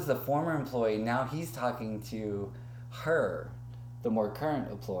was the former employee. Now he's talking to her, the more current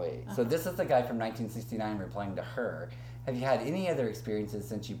employee. So this is the guy from 1969 replying to her. Have you had any other experiences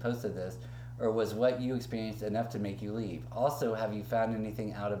since you posted this, or was what you experienced enough to make you leave? Also, have you found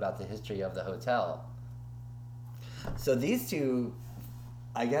anything out about the history of the hotel? So these two,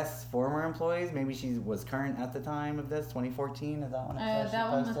 I guess, former employees, maybe she was current at the time of this, 2014, is that one? That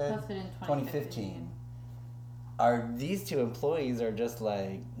one was posted in 2015. Are these two employees are just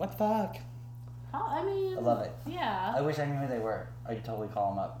like, what the fuck? I mean, I love it. Yeah. I wish I knew who they were. I'd totally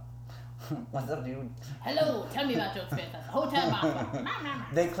call them up. What's up, dude? Hello, tell me about your experience at the hotel mafia.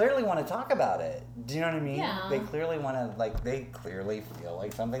 They clearly want to talk about it. Do you know what I mean? Yeah. They clearly want to, they clearly feel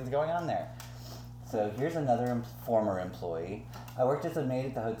like something's going on there. So here's another former employee. I worked as a maid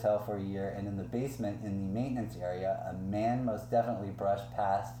at the hotel for a year, and in the basement in the maintenance area, a man most definitely brushed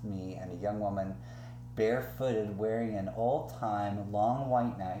past me and a young woman, barefooted, wearing an old-time long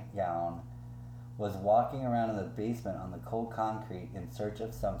white nightgown, was walking around in the basement on the cold concrete in search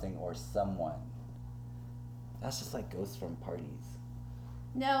of something or someone. That's just like ghosts from parties.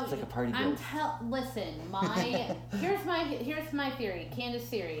 No, it's like a party ghost. Listen, here's my theory, Candace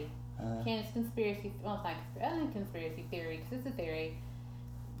theory. Candace conspiracy. Well, it's not conspiracy. I think conspiracy theory because it's a theory.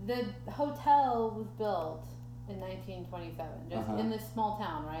 The hotel was built in 1927, just in this small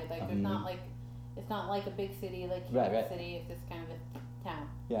town, right? Like there's not like, it's not like a big city like Kansas City. It's just kind of a town.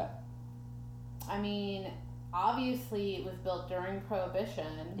 Yeah. I mean, obviously it was built during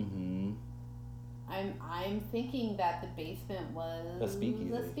Prohibition. I'm thinking that the basement was a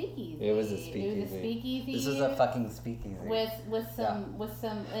speakeasy. It was a speakeasy. This is a fucking speakeasy. With some.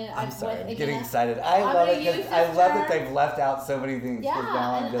 I'm sorry, I'm getting excited. I love it because I love that they've left out so many things.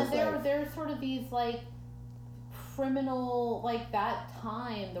 Yeah, and there's sort of these like criminal, like that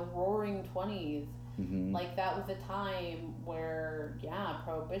time, the Roaring 20s. Like that was a time where,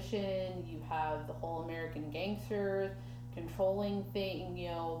 Prohibition, you have the whole American gangsters controlling thing,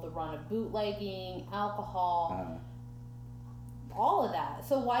 the run of bootlegging, alcohol. all of that.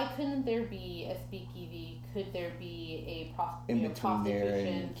 So why couldn't there be a speakeasy? Could there be a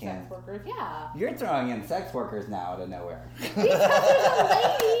prostitution, sex workers? Yeah. You're throwing in sex workers now out of nowhere. Because there's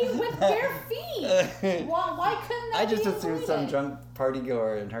a lady with bare feet. Why couldn't that I just be assumed some drunk party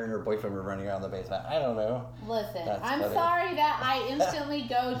goer and her boyfriend were running around the basement. I don't know. Listen, I'm sorry that I instantly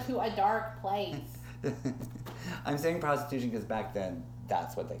go to a dark place. I'm saying prostitution because back then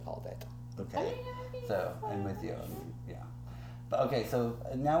that's what they called it. Okay. So I'm with you. Yeah. But okay, so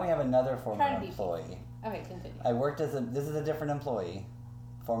now we have another former employee. Okay, continue. I worked this is a different employee,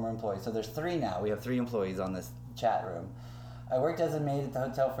 former employee. So there's 3 now. We have 3 employees on this chat room. I worked as a maid at the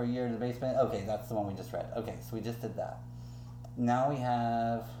hotel for a year in the basement. Okay, that's the one we just read. Okay, so we just did that. Now we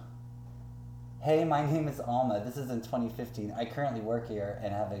have, hey, my name is Alma. This is in 2015. I currently work here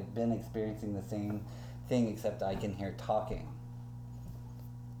and have been experiencing the same thing, except I can hear talking.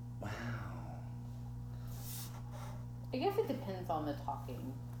 Wow. I guess it depends on the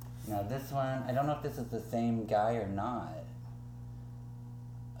talking. Now this one, I don't know if this is the same guy or not.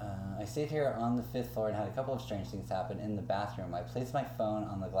 I stayed here on the 5th floor and had a couple of strange things happen in the bathroom. I placed my phone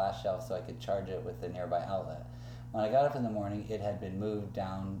on the glass shelf so I could charge it with the nearby outlet. When I got up in the morning, it had been moved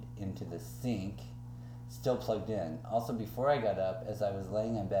down into the sink, still plugged in. Also, before I got up, as I was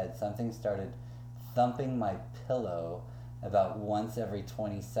laying in bed, something started thumping my pillow about once every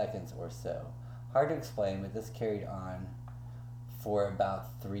 20 seconds or so. Hard to explain, but this carried on for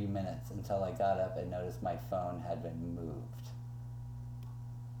about 3 minutes until I got up and noticed my phone had been moved.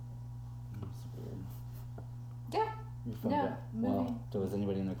 That's weird. Yeah. Your phone well, was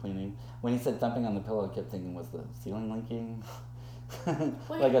anybody in there cleaning? When he said thumping on the pillow, I kept thinking, was the ceiling leaking?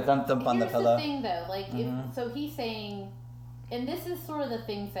 Like a thump on the pillow? Here's the thing, though. Like, so he's saying, and this is sort of the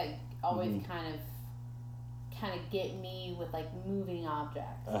things that always kind of get me with, like, moving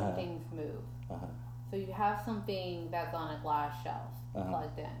objects. When things move. So you have something that's on a glass shelf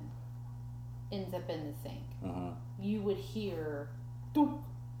plugged in, ends up in the sink. You would hear, doop.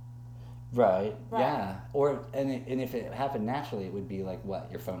 Right. Yeah. Or and if it happened naturally, it would be like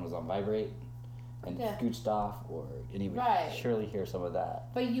what? Your phone was on vibrate and scooched off, and you would surely hear some of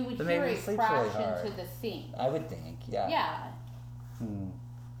that. But you would hear it crash into the sink. I would think. Yeah. Yeah.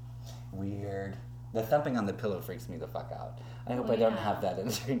 Weird. The thumping on the pillow freaks me the fuck out. I hope I don't have that in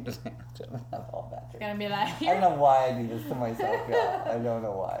the dream tonight. I don't have all that. It's gonna be like. I don't know why I do this to myself. Yeah, I don't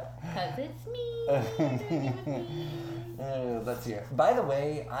know why. Because it's me. Let's hear. By the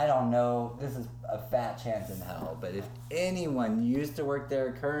way, I don't know. This is a fat chance in hell. But if anyone used to work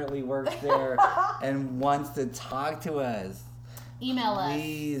there, currently works there, and wants to talk to us, email us.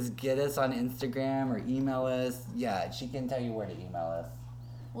 Please get us on Instagram or email us. Yeah, she can tell you where to email us.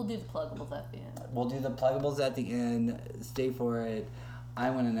 We'll do the pluggables at the end. We'll do the pluggables at the end. Stay for it. I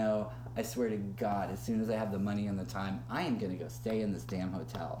want to know. I swear to God, as soon as I have the money and the time, I am going to go stay in this damn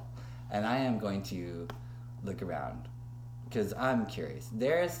hotel. And I am going to look around. Because I'm curious.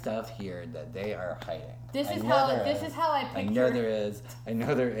 There is stuff here that they are hiding. This is how I picture. I know there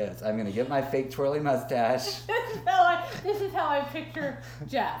is. I'm going to get my fake twirly mustache. This is how I picture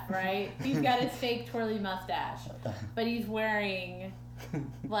Jeff, right? He's got his fake twirly mustache. But he's wearing...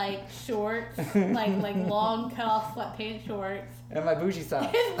 like shorts, like long cuff sweatpants shorts, and my bougie socks.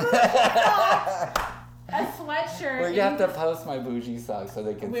 His bougie socks, a sweatshirt. We're gonna have to post my bougie socks so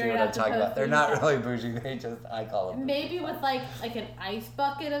they can see what I'm talking about. They're not really bougie; I call them. Maybe with like an ice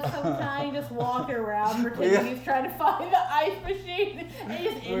bucket of some kind, just walking around pretending he's trying to find the ice machine, and he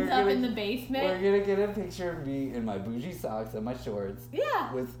just ends up in the basement. We're gonna get a picture of me in my bougie socks and my shorts.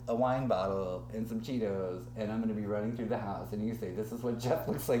 Yeah. With a wine bottle and some Cheetos, and I'm gonna be running through the house, and you say, "This is what Jeff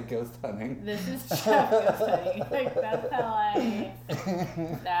looks like ghost hunting." This is Jeff ghost hunting. Like that's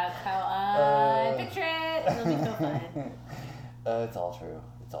how I picture it. It'll be so fun. It's all true.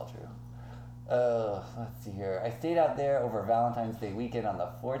 Let's see here. I stayed out there over Valentine's Day weekend on the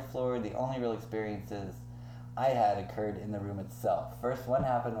 4th floor. The only real experiences I had occurred in the room itself. First one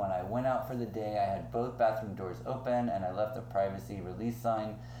happened when I went out for the day. I had both bathroom doors open and I left a privacy release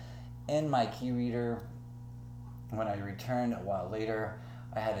sign in my key reader. When I returned a while later,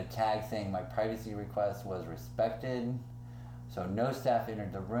 I had a tag saying my privacy request was respected. So no staff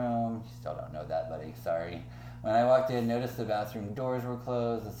entered the room. You still don't know that, buddy. Sorry. When I walked in, noticed the bathroom doors were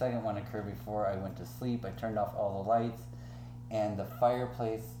closed. The second one occurred before I went to sleep. I turned off all the lights and the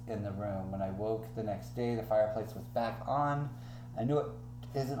fireplace in the room. When I woke the next day, the fireplace was back on. I knew it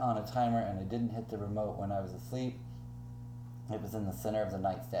isn't on a timer, and I didn't hit the remote when I was asleep. It was in the center of the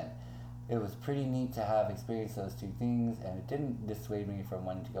nightstand. It was pretty neat to have experienced those two things, and it didn't dissuade me from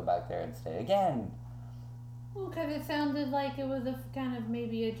wanting to go back there and stay again. Well, because it sounded like it was a kind of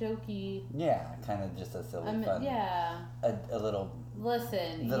maybe a jokey. Yeah, kind of just a silly fun. Yeah. A little.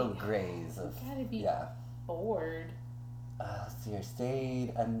 Listen. Little graze of. You gotta be bored. Let's see here.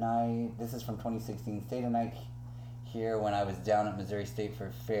 Stayed a night. This is from 2016. Stayed a night here when I was down at Missouri State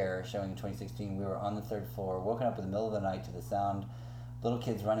for fair showing in 2016. We were on the 3rd floor, woken up in the middle of the night to the sound. Little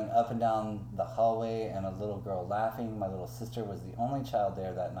kids running up and down the hallway and a little girl laughing. My little sister was the only child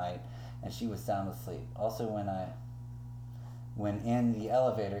there that night, and she was sound asleep. Also, when in the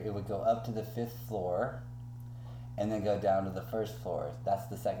elevator, it would go up to the 5th floor and then go down to the 1st floor. That's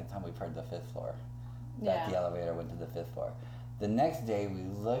the second time we've heard the 5th floor. That the elevator went to the 5th floor. The next day, we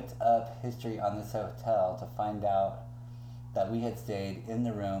looked up history on this hotel to find out that we had stayed in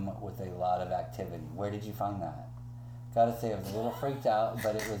the room with a lot of activity. Where did you find that? Gotta say, I was a little freaked out,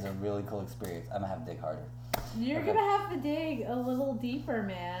 but it was a really cool experience. I'm gonna have to dig harder. You're gonna have to dig a little deeper,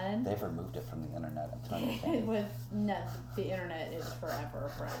 man. They've removed it from the internet. I'm telling you. It was nuts. The internet is forever,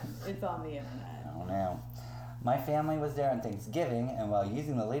 friend. It's on the internet. Oh no. My family was there on Thanksgiving, and while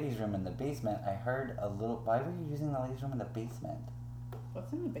using the ladies' room in the basement, I heard a little... Why were you using the ladies' room in the basement?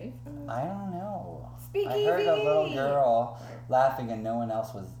 What's in the basement? I don't know. Speakeasy! I heard a little girl laughing, and no one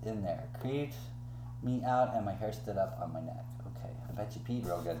else was in there. Creeped me out, and my hair stood up on my neck. Okay, I bet you peed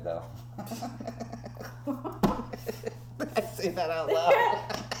real good, though. I say that out loud.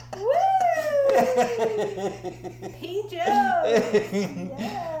 Woo! Pee joke!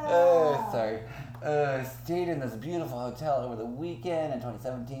 Yeah! Sorry. Stayed in this beautiful hotel over the weekend in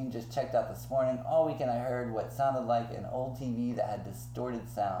 2017. Just checked out this morning. All weekend I heard what sounded like an old TV that had distorted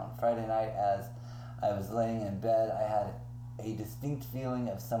sound. Friday night as I was laying in bed, I had a distinct feeling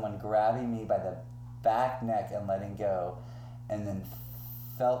of someone grabbing me by the back neck and letting go, and then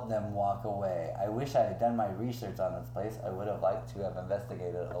felt them walk away. I wish I had done my research on this place. I would have liked to have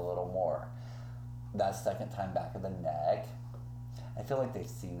investigated a little more. That second time back of the neck. I feel like they've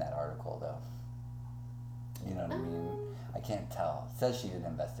seen that article though. You know what I mean? I can't tell. It says she didn't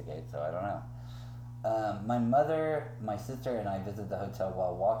investigate, so I don't know. My mother, my sister, and I visited the hotel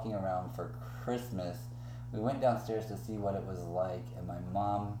while walking around for Christmas. We went downstairs to see what it was like, and my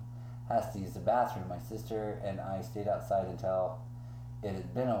mom has to use the bathroom. My sister and I stayed outside until it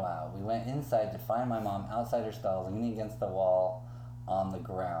had been a while. We went inside to find my mom outside her stall, leaning against the wall on the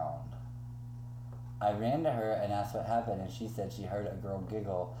ground. I ran to her and asked what happened, and she said she heard a girl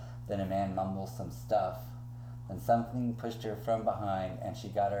giggle, then a man mumble some stuff. Then something pushed her from behind, and she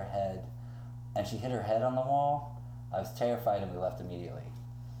hit her head on the wall. I was terrified, and we left immediately.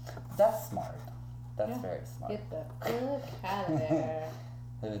 That's smart. That's very smart. Get the fuck out of there.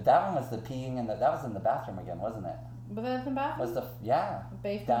 That one was the peeing, and that was in the bathroom again, wasn't it? But that's in the bathroom? Was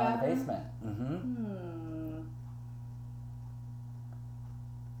basement down bathroom? in the basement. Mm-hmm.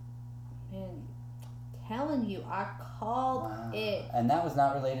 Man, telling you, I called it. And that was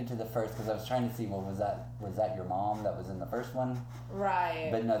not related to the first, because I was trying to see, well, was that your mom that was in the first one? Right.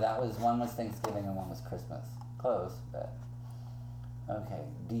 But no, one was Thanksgiving and one was Christmas. Close, but okay.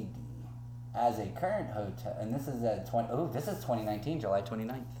 Dee Dee. As a current hotel, and this is this is 2019, July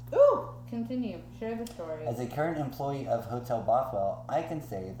 29th. Ooh, continue. Share the story. As a current employee of Hotel Bothwell, I can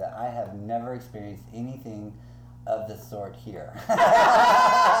say that I have never experienced anything of the sort here.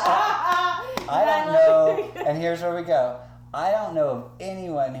 I don't know, and here's where we go. I don't know of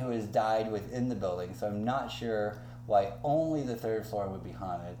anyone who has died within the building, so I'm not sure why only the 3rd floor would be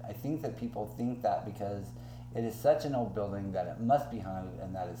haunted. I think that people think that because it is such an old building that it must be haunted,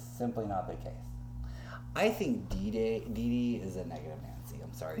 and that is simply not the case. I think Dee Dee is a negative Nancy.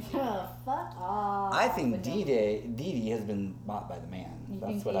 I'm sorry. Oh, fuck off. I think Dee Dee has been bought by the man.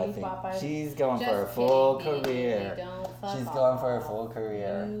 That's what I think. She's going for a full career. She's going for a full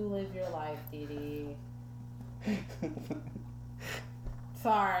career. You live your life, Dee Dee.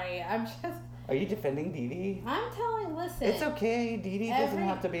 Sorry, I'm just... Are you defending Dee Dee? Listen. It's okay. Dee Dee doesn't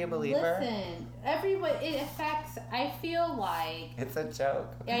have to be a believer. Listen, it affects, I feel like... It's a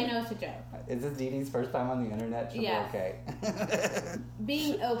joke. Yeah, I know it's a joke. Is this Dee Dee's first time on the internet? She'll be okay.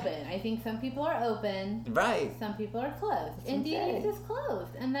 Being open. I think some people are open. Right. Some people are closed. And Dee Dee's is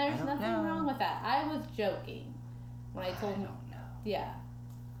closed. And there's nothing wrong with that. I was joking when I told him. I don't know. Yeah.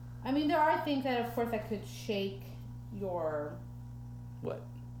 I mean, there are things that, of course, that could shake your... What?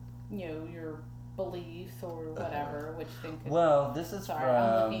 Your beliefs or whatever, which thing could... Well, this is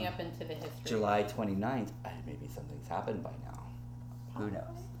I'm looking up into the history. July 29th. Maybe something's happened by now. Who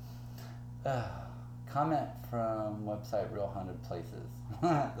knows? Comment from website Real Haunted Places.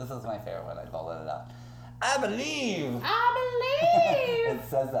 This is my favorite one. I followed it up. I believe. It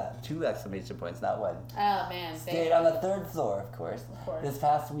says that. 2 exclamation points, not 1. Oh, man. Stayed on the 3rd floor, of course, this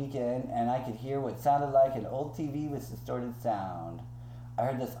past weekend, and I could hear what sounded like an old TV with distorted sound. I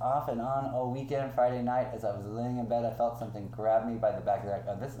heard this off and on all weekend. Friday night, as I was laying in bed, I felt something grab me by the back of the neck.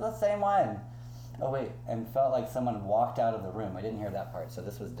 Oh, this is the same one. Oh, wait, and felt like someone walked out of the room. I didn't hear that part, so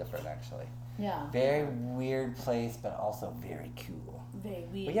this was different, actually. Yeah. Very weird place, but also very cool. Very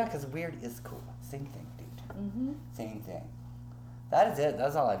weird. But yeah, because weird is cool. Same thing, dude. Mm-hmm. Same thing. That is it.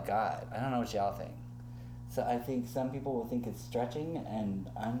 That's all I've got. I don't know what y'all think. So I think some people will think it's stretching, and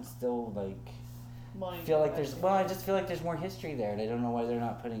I'm still like... I just feel like there's more history there, and I don't know why they're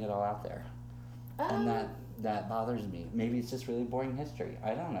not putting it all out there. And that bothers me. Maybe it's just really boring history.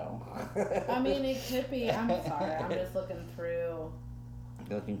 I don't know. I mean, it could be. I'm sorry. I'm just looking through.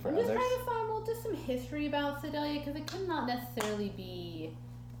 Looking for I'm others? just trying to find, just some history about Sedalia, because it could not necessarily be,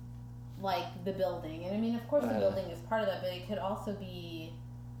 like, the building. And, I mean, of course the building is part of that, but it could also be,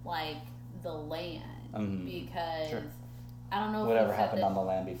 like, the land. Because... Sure. I don't know if whatever happened on the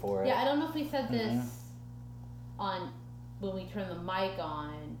land before. Yeah, I don't know if we said this on when we turned the mic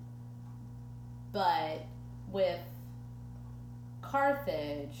on, but with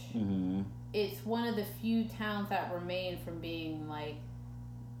Carthage, it's one of the few towns that remain from being like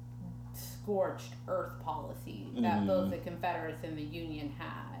scorched earth policy that both the Confederates and the Union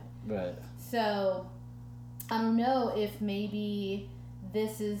had. Right. So I don't know if maybe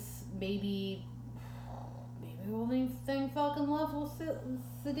this is maybe the only thing fell in love with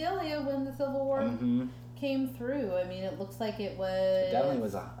Sedalia when the Civil War came through. I mean, it looks like it was... It definitely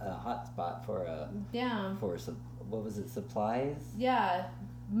was a hot spot for what was it, supplies? Yeah,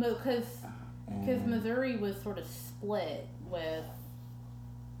 because Missouri was sort of split with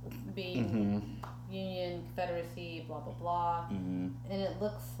being Union, Confederacy, blah, blah, blah. And it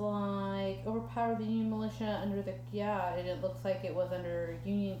looks like overpowered the Union militia under the... Yeah, and it looks like it was under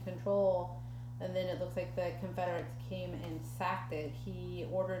Union control. And then it looks like the Confederates came and sacked it. He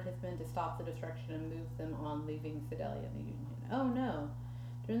ordered his men to stop the destruction and move them on, leaving Sedalia and the Union. Oh no.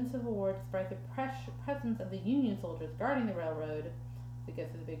 During the Civil War, despite the presence of the Union soldiers guarding the railroad,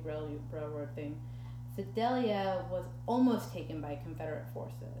 because of the big railroad thing, Sedalia was almost taken by Confederate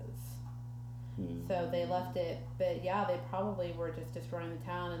forces. So they left it, but yeah, they probably were just destroying the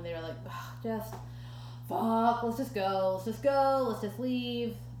town, and they were like, let's just go, let's just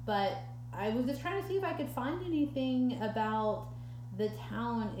leave. But I was just trying to see if I could find anything about the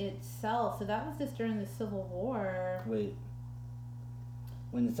town itself. So that was just during the Civil War. Wait.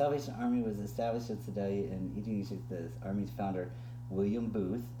 When the Salvation Army was established in Sedalia in 1886, the Army's founder, William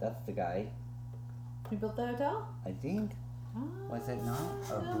Booth, that's the guy. Who built the hotel? I think. Oh, was it not?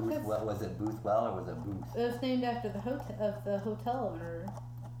 Or Booth? Well, was it Boothwell or was it Booth? It was named after the hotel owner,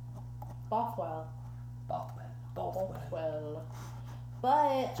 Bothwell. Bothwell.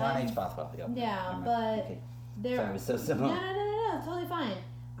 But John H. Bothwell. Yep. Yeah, but okay. there. Sorry, it was so simple. No, totally fine.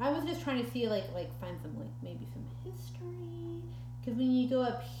 I was just trying to see find some maybe some history, because when you go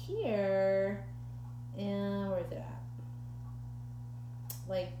up here, and where is it at?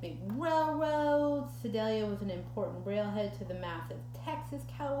 Like big railroads. Sedalia was an important railhead to the massive Texas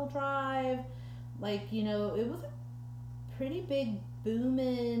cattle drive. It was a pretty big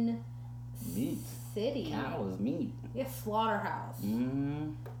booming city. Cows, meat. Yeah, slaughterhouse.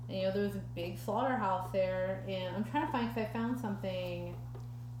 And, there was a big slaughterhouse there, and I'm trying to find, because I found something.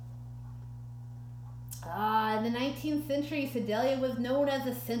 In the 19th century, Sedalia was known as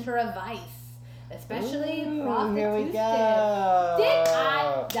a center of vice, especially prostitution. Here we go. Did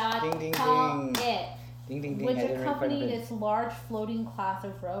I not ding, ding, call ding. it? Ding, ding, ding. Which accompanied its large floating class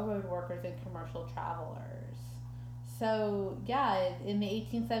of railroad workers and commercial travelers. So, yeah, in the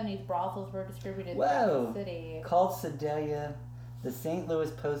 1870s, brothels were distributed throughout the city. Called Sedalia, the St.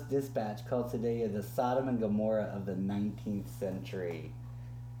 Louis Post-Dispatch called Sedalia the Sodom and Gomorrah of the 19th century.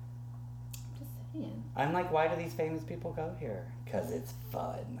 Just saying. I'm like, why do these famous people go here? Because it's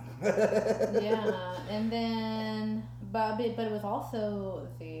fun. Yeah, and then, but it was also,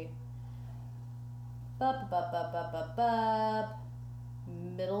 let's see,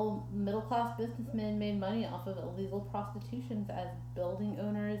 middle class businessmen made money off of illegal prostitutions as building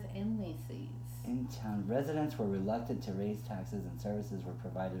owners and lessees. In town, residents were reluctant to raise taxes, and services were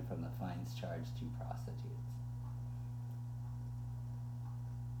provided from the fines charged to prostitutes.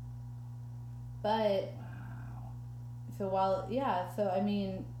 But wow. I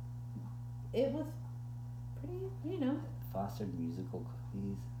mean, it was pretty, Fostered musical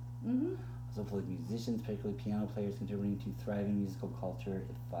qualities. Also employed musicians, particularly piano players, contributing to thriving musical culture.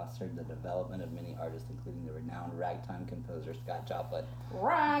 It fostered the development of many artists, including the renowned ragtime composer Scott Joplin.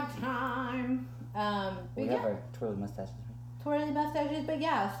 Ragtime! We have our twirly mustaches. Twirly mustaches, but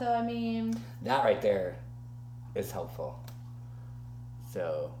yeah, so I mean... That right there is helpful.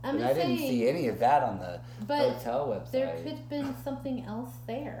 So, I didn't see any of that on the hotel website. There could have been something else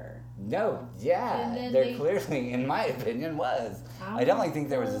there. No, yeah. There clearly, in my opinion, was. I don't think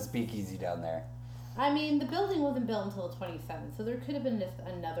there was a speakeasy down there. I mean, the building wasn't built until the 27th, so there could have been just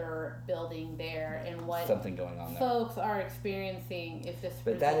another building there, and what something going on there. Folks are experiencing is just.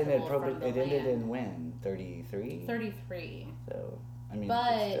 But that ended in when? 33. 33. So I mean,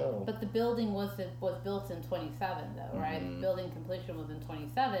 but the building was built in 27 though, right? Mm-hmm. The building completion was in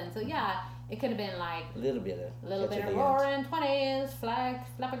 27, so yeah, it could have been like a little bit of roaring 20s,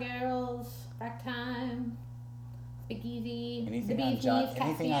 flapper girls, ragtime, speakeasy. Anything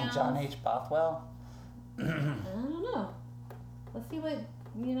on John H. Bothwell? I don't know. Let's see what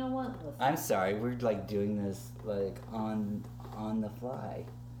I'm sorry, we're like doing this like on the fly.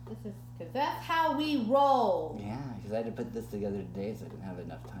 This is because that's how we roll. Yeah, because I had to put this together today, so I didn't have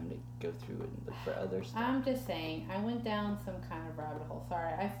enough time to go through it and look for other stuff. I'm just saying, I went down some kind of rabbit hole.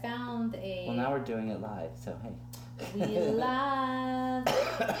 Sorry, I found a. Well, now we're doing it live, so hey. We live.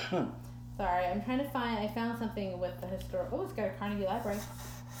 Sorry, I'm trying to find. I found something with the historic. Oh, it's got a Carnegie Library.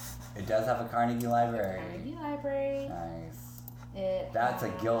 It does have a Carnegie Library. Carnegie Library. Nice. That's a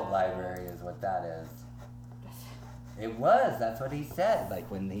guilt library, is what that is. It was. That's what he said. Like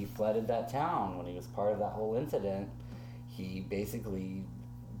when he flooded that town, when he was part of that whole incident, he basically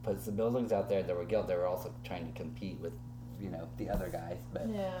puts the buildings out there that were guilt. They were also trying to compete with, the other guys. But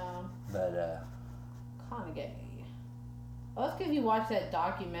yeah. But Carnegie. Well, that's because you watched that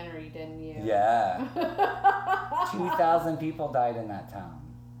documentary, didn't you? Yeah. 2,000 people died in that town.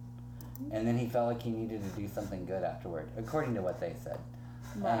 And then he felt like he needed to do something good afterward, according to what they said.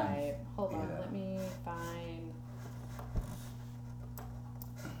 Right. Hold on. Let me find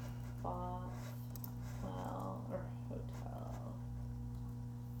Bothwell or Hotel.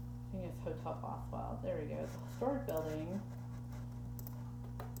 I think it's Hotel Bothwell. There we go. It's a historic building.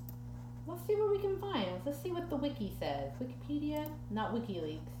 Let's see what we can find. Let's see what the wiki says. Wikipedia? Not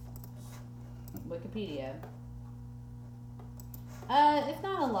WikiLeaks. Wikipedia. It's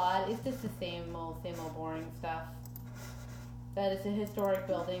not a lot. It's just the same old boring stuff. That is a historic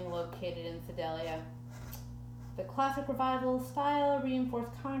building located in Sedalia. The classic revival style,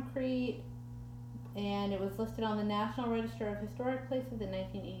 reinforced concrete, and it was listed on the National Register of Historic Places in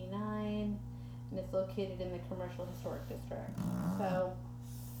 1989, and it's located in the Commercial Historic District. So.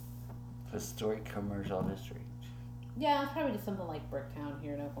 Historic Commercial District. Yeah, it's probably just something like Bricktown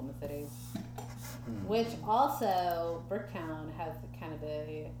here in Oklahoma City. Which also, Bricktown has kind of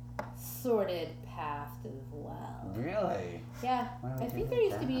a sordid past as well. Really? Yeah. I think there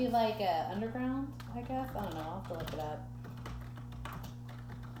used to be like a underground, I guess. I don't know. I'll have to look it up.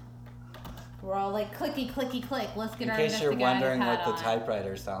 We're all like clicky, clicky, click. Let's get our In case you're wondering what the on.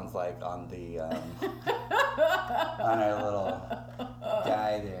 typewriter sounds like on the on our little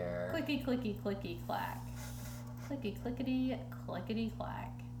guy there. Clicky, clicky, clicky, clack. Clicky, clickety, clickety,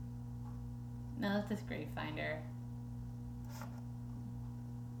 clack. No, that's just Grave Finder.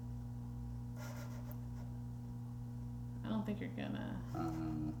 I don't think you're gonna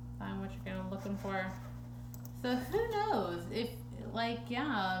find what you're gonna looking for. So who knows if,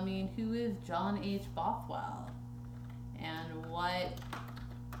 who is John H. Bothwell, and what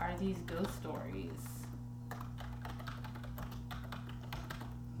are these ghost stories?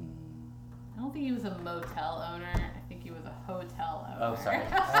 I don't think he was a motel owner. I think he was a hotel owner. Oh, sorry.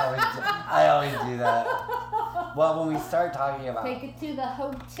 I always do that. Well, when we start talking about... Take it to the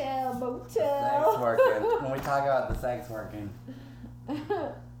hotel, motel. Sex working. When we talk about the sex working.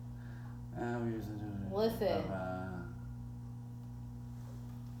 Listen. Blah,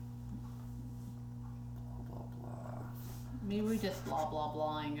 blah, blah. Maybe we're just blah, blah,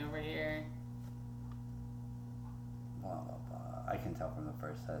 blahing over here. Blah, blah, blah. I can tell from the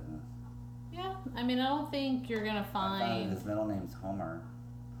first sentence. Yeah, I mean, I don't think you're gonna find. His middle name's Homer.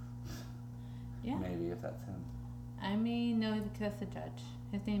 Yeah. Maybe if that's him. I mean, no, because that's the judge.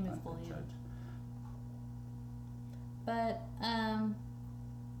 His name is William. But yeah,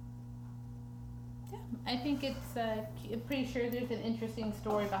 I think it's. I'm pretty sure there's an interesting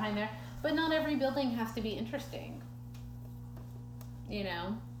story behind there, but not every building has to be interesting. It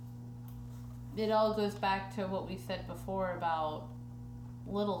all goes back to what we said before about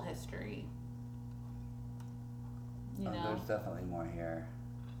little history. There's definitely more here.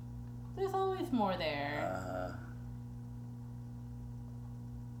 There's always more there.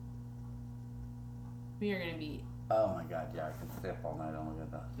 We are going to be... Oh my god, yeah, I could stay up all night and look at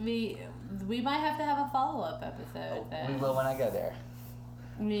that. We might have to have a follow-up episode then. We will when I go there.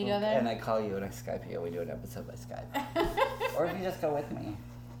 You go there? And I call you and I Skype you. We do an episode by Skype. Or if you just go with me.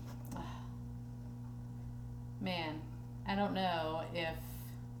 Man, I don't know if...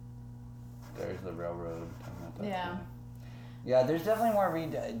 There's the railroad. Yeah. Yeah, there's definitely more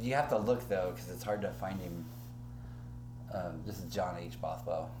you have to look, though, because it's hard to find him. This is John H.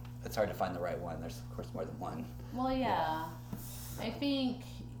 Bothwell. It's hard to find the right one. There's, of course, more than one. Well, yeah. I think,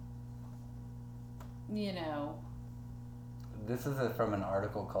 This is from an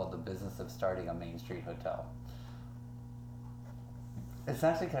article called The Business of Starting a Main Street Hotel. It's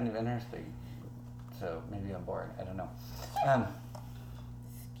actually kind of interesting. So maybe I'm boring. I don't know.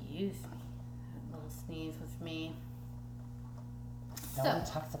 Excuse me. That little sneeze was me. No one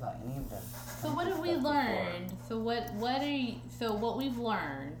talks about any of them. So what have we learned? So what we've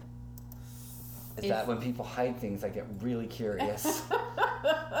learned is that when people hide things, I get really curious.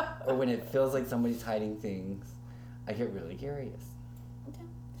 Or when it feels like somebody's hiding things, I get really curious. Okay.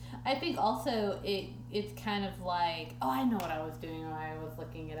 I think also it's kind of like, oh, I know what I was doing when I was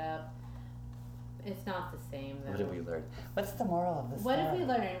looking it up. It's not the same, though. What have we learned? What's the moral of this story? What have we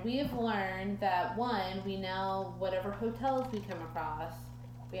learned? We have learned that, one, we know whatever hotels we come across,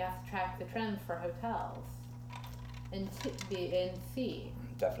 we have to track the trends for hotels. And see.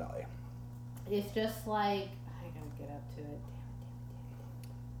 Definitely. It's just like, I gotta get up to it.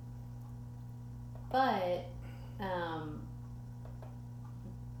 Damn it. But,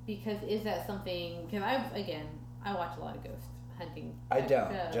 because is that something, because I watch a lot of ghost hunting. I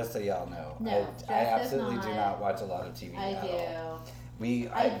don't, shows. Just so y'all know. No, I absolutely do not watch a lot of TV I at do. all.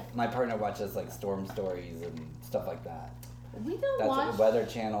 My partner watches like Storm Stories and stuff like that. We don't That's watch... Weather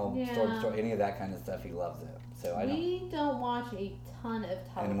Channel, Storm Story, any of that kind of stuff. He loves it. So We don't watch a ton of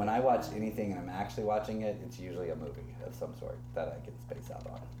television. And when I watch anything and I'm actually watching it, it's usually a movie of some sort that I can space out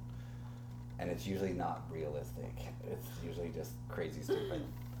on. And it's usually not realistic. It's usually just crazy, stupid,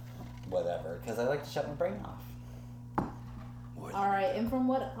 whatever. Because I like to shut my brain off. All right, and from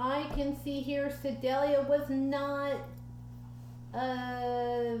what I can see here, Sedalia was not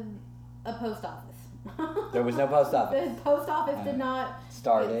a post office. There was no post office. The post office did not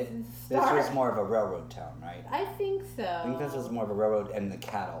start it. This was more of a railroad town, right? I think so. I think this was more of a railroad and the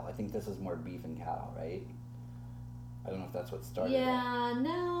cattle. I think this was more beef and cattle, right? I don't know if that's what started it. Yeah,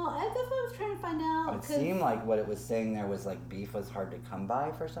 no, that's what I was trying to find out. It seemed like what it was saying there was like beef was hard to come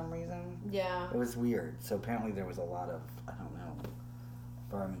by for some reason. Yeah. It was weird. So apparently there was a lot of, I don't know,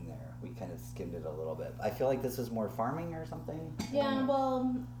 farming there. We kind of skimmed it a little bit. I feel like this was more farming or something. Yeah,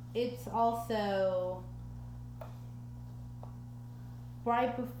 well, it's also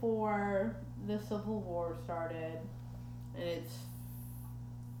right before the Civil War started, and it's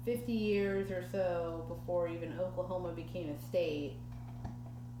 50 years or so before even Oklahoma became a state.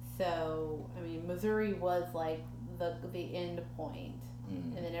 So, I mean, Missouri was like the end point.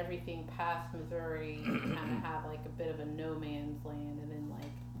 And then everything past Missouri kind of have like a bit of a no man's land, and then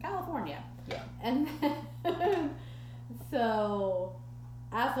like California. Yeah. And then, so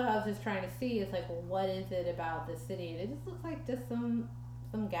that's what I was just trying to see is like, well, what is it about the city? And it just looks like just some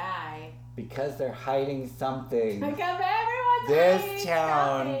guy. Because they're hiding something. Because everyone's this hiding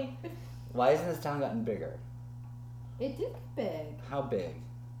town. something. Why hasn't this town gotten bigger? It did get big. How big?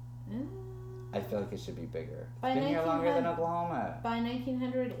 Uh, I feel like it should be bigger. By It's been here longer than Oklahoma. By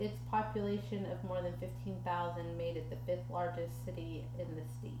 1900, its population of more than 15,000 made it the 5th largest city in the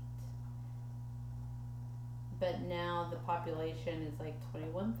state. But now the population is like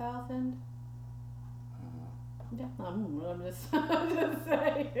 21,000. Yeah, I'm just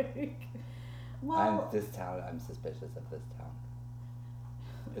saying. Well, I'm suspicious of this town.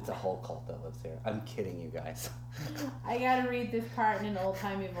 It's a whole cult that lives here. I'm kidding you guys. I gotta read this part in an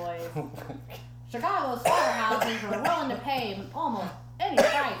old-timey voice. Chicago's slaughterhouses were willing to pay almost any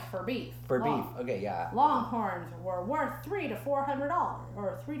price for beef. Beef, okay, yeah. Longhorns were worth $300 to $400,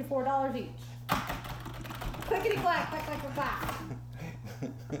 or $3 to $4 each. Clickety clack, clack, clack, clack,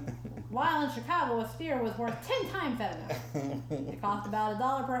 clack. While in Chicago, a steer was worth 10 times that amount. It cost about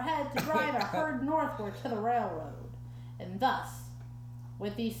 $1 per head to drive a herd northward to the railroad. And thus,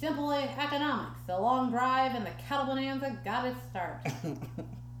 with these simple economics, the long drive and the cattle bonanza got its start.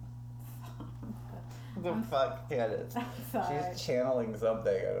 The fuck, Candace? She's channeling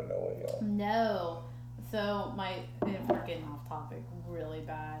something. I don't know what y'all. No. So, we're getting off topic really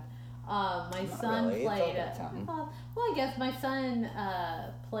bad. My son played. Well, I guess my son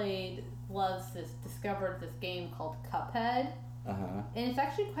discovered this game called Cuphead. Uh-huh. And it's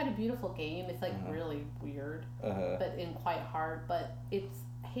actually quite a beautiful game. It's like really weird, but and quite hard. But it's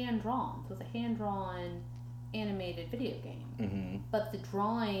hand drawn, so it's a hand drawn animated video game. Mm-hmm. But the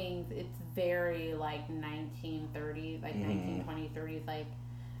drawings, it's very like 1930s, like 1920s, 30s, like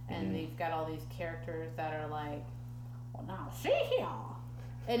and they've got all these characters that are like, well, now see here.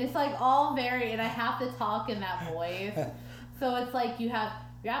 And it's like all very, and I have to talk in that voice. So it's like you have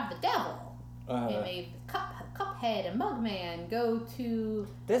the devil, and they Cuphead and Mugman go to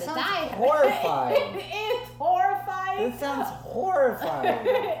this the sounds diner. horrifying. It's horrifying. This sounds horrifying.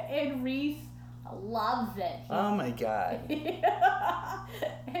 And Reese loves it. Oh my god.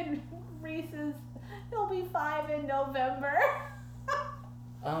 And Reese he'll be 5 in November.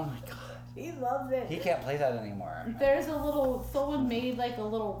 Oh my god. He loves it. He can't play that anymore. There's someone made like a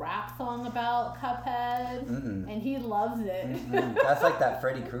little rap song about Cuphead, and he loves it. That's like that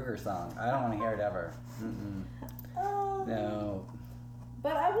Freddy Krueger song. I don't want to hear it ever. No.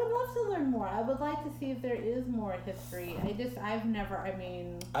 But I would love to learn more. I would like to see if there is more history. I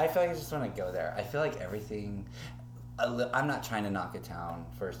feel like I just want to go there. I feel like everything... I'm not trying to knock a town,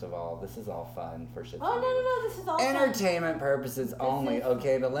 first of all. This is all fun for shit. Oh, no. This is all entertainment purposes only.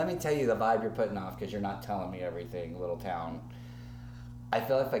 Okay, but let me tell you the vibe you're putting off because you're not telling me everything, little town. I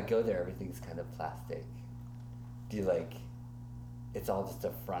feel like if I go there, everything's kind of plastic. Do you like... It's all just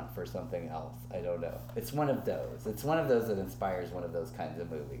a front for something else. I don't know. It's one of those. It's one of those that inspires one of those kinds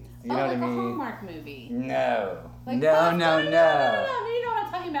of movies. You know what I mean? Like a Hallmark movie. No. Like, No. You know what I'm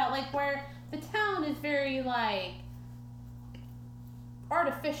talking about. Like where the town is very like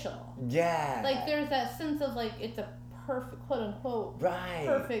artificial. Yeah. Like there's that sense of like it's a perfect, quote unquote,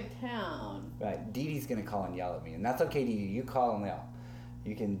 perfect town. Right. Dee Dee's gonna call and yell at me, and that's okay, Dee Dee. You call and yell.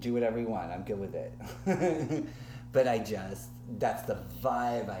 You can do whatever you want. I'm good with it. But that's the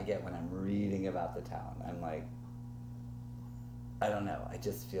vibe I get when I'm reading about the town. I'm like, I don't know. I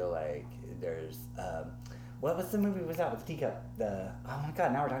just feel like there's, what was the movie was that with Teacup? Oh my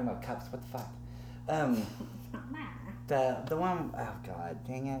god, now we're talking about cups. What the fuck? The one, oh god,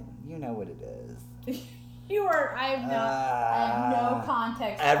 dang it. You know what it is. I have no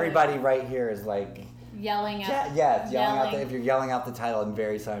context. Everybody right here is like, yelling out. Yeah, it's yelling out. If you're yelling out the title, I'm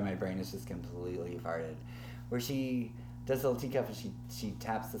very sorry. My brain is just completely farted. Where she does the little teacup and she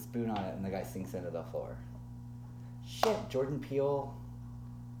taps the spoon on it and the guy sinks into the floor. Shit, Jordan Peele.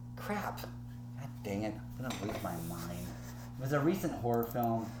 Crap. God dang it. I'm gonna lose my mind. It was a recent horror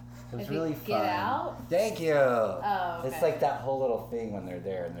film. It was really fun. Get Out? Thank you. Oh, okay. It's like that whole little thing when they're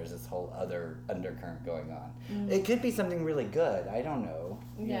there and there's this whole other undercurrent going on. It could be something really good. I don't know.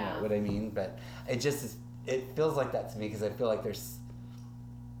 You know what I mean? But it feels like that to me because I feel like there's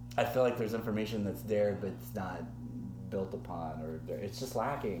information that's there, but it's not built upon, or it's just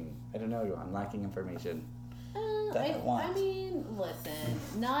lacking. I don't know. I'm lacking information. I mean, listen,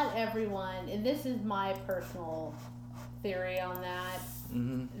 not everyone, and this is my personal theory on that.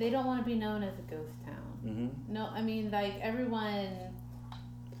 They don't want to be known as a ghost town. No, I mean, like everyone.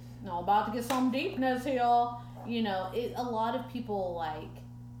 No, about to get some deepness here. You know, a lot of people like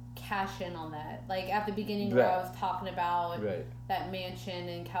cash in on that. Like at the beginning where I was talking about that mansion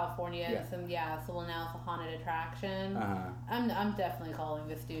in California and so now it's a haunted attraction. I'm definitely calling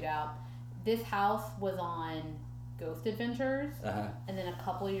this dude out. This house was on Ghost Adventures, and then a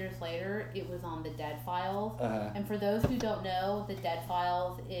couple years later it was on the Dead Files. And for those who don't know, the Dead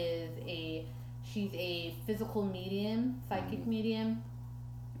Files she's a physical medium, psychic medium,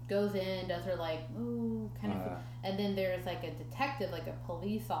 goes in, does her like kind of, and then there's like a detective, like a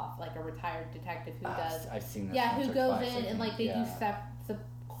police like a retired detective who does. I've seen that. Yeah, who goes in and like they do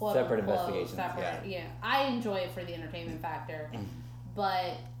separate investigations. I enjoy it for the entertainment factor,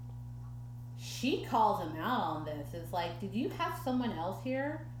 but she calls him out on this. It's like, did you have someone else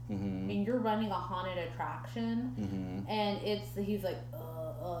here? And you're running a haunted attraction, and he's like,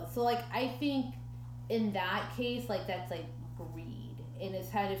 So like, I think in that case, like that's like greed. And it's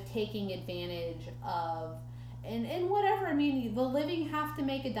kind of taking advantage of, and whatever. I mean, the living have to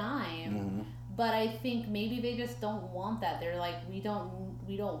make a dime, but I think maybe they just don't want that. They're like,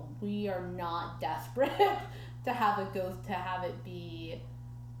 we are not desperate to have a ghost, to have it be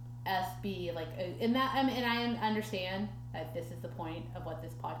SB, like, and that, I mean, and I understand that this is the point of what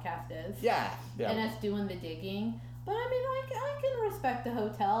this podcast is. Yeah. And us doing the digging. But I mean, I can respect a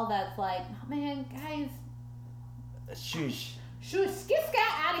hotel that's like, oh, man, guys. Shush, get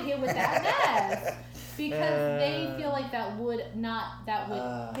out of here with that mess. Because they feel like that would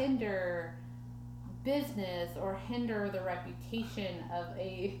hinder business or hinder the reputation of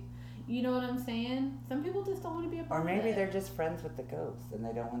a, you know what I'm saying? Some people just don't want to be a part of it. Or maybe they're just friends with the ghosts and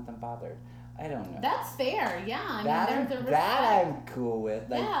they don't want them bothered. I don't know. That's fair, yeah. I mean, there's a respect. That I'm cool with.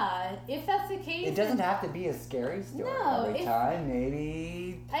 Like, yeah, if that's the case. It doesn't have to be a scary story every time.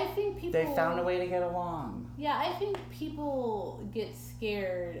 Maybe I think people, they found a way to get along. Yeah, I think people get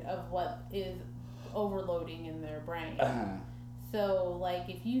scared of what is overloading in their brain. So, like,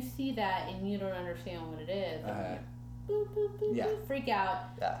 if you see that and you don't understand what it is, boop, boop, boop, boop, freak out.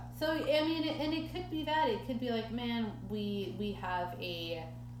 Yeah. So, I mean, and it could be that. It could be like, man, we have a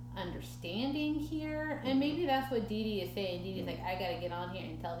understanding here. And maybe that's what Dee Dee is saying. Dee Dee's like, I gotta get on here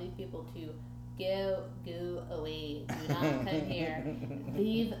and tell these people to go away. Do not come here.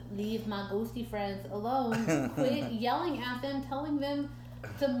 Leave my ghosty friends alone. Quit yelling at them, telling them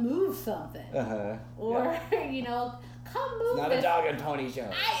to move something. Or, you know, come move it's not a dog and pony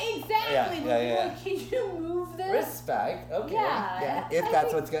show. Exactly. Like, can you move this? Respect. Okay. Yeah. If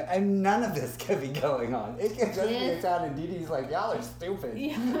that's what's going on. And none of this could be going on. It could just be a town and Dee Dee's like, y'all are stupid.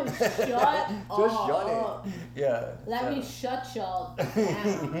 Yeah, shut up. Just shut it. Yeah. Let me shut y'all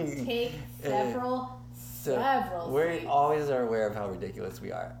down. Take several. We always are aware of how ridiculous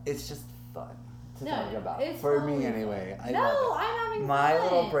we are. It's just fun to talk about. For me, anyway. I'm having fun. My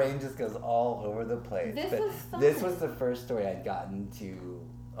little brain just goes all over the place. This was the first story I'd gotten to.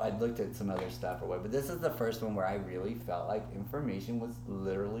 I'd looked at some other stuff or what, but this is the first one where I really felt like information was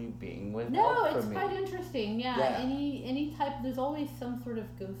literally being withheld from me. No, it's quite interesting. Yeah. Any type. There's always some sort of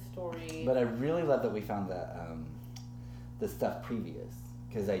ghost story. But I really love that we found the stuff previous,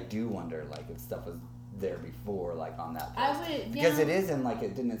 because I do wonder like if stuff was there before, like on that place. Because it is in like,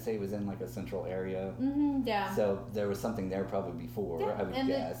 it didn't say it was in like a central area. Yeah. So there was something there probably before, I would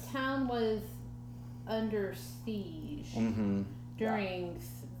guess. The town was under siege during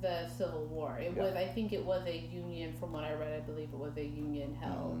the Civil War. It was, I think it was a Union, from what I read, I believe it was a Union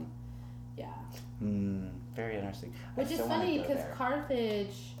held. Yeah. Very interesting. Which is funny because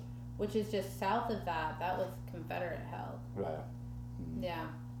Carthage, which is just south of that was Confederate held. Right. Yeah.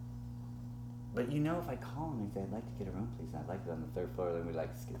 But you know, if I call them and say, I'd like to get a room, please, and I'd like it on the 3rd floor, then we'd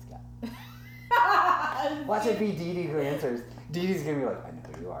like skid scat. Watch it be Dee Dee who answers. Dee Dee's gonna be like, I know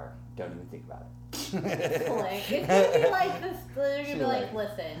who you are. Don't even think about it. It's gonna be like this. They're gonna be like,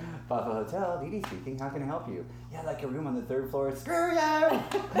 listen. Buffalo Hotel, Dee Dee speaking. How can I help you? Yeah, like a room on the 3rd floor. Screw you!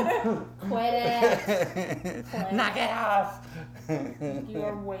 Quit it. Knock it off. You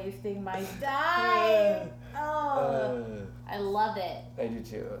are wasting my time. I love it. I do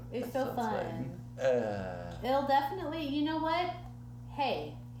too. It's so fun. It'll definitely. You know what?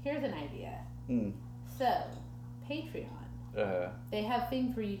 Hey, here's an idea. So, Patreon. They have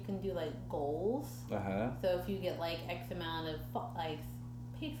things where you can do like goals. So if you get like X amount of like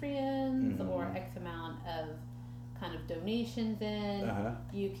Patreons or X amount of kind of donations in,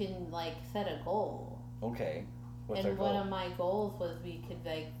 you can like set a goal. Okay. What's and one of my goals was we could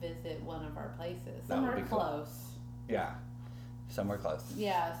like visit one of our places. Somewhere close. Cool. Yeah. Somewhere close.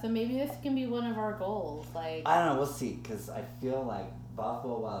 Yeah, so maybe this can be one of our goals. Like, I don't know, we'll see, because I feel like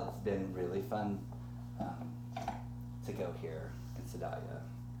Buffalo, while it's been really fun to go here in Sedalia,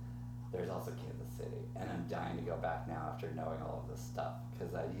 there's also Kansas City, and I'm dying to go back now after knowing all of this stuff,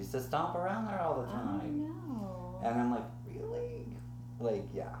 because I used to stomp around there all the time. I know. And I'm like, really? Like,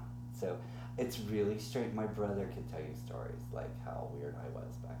 yeah. So it's really straight. My brother could tell you stories, like how weird I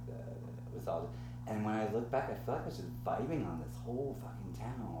was back then. It was all... And when I look back, I feel like I was just vibing on this whole fucking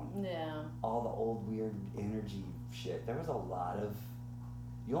town. Yeah. All the old weird energy shit. There was a lot of...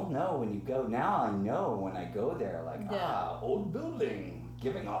 You'll know when you go. Now I know when I go there, like, old building,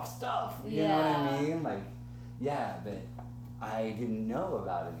 giving off stuff. You know what I mean? Like, yeah, but I didn't know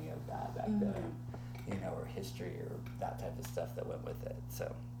about any of that back then. You know, or history or that type of stuff that went with it.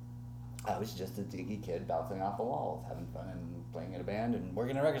 So I was just a diggy kid bouncing off the walls, having fun and playing in a band and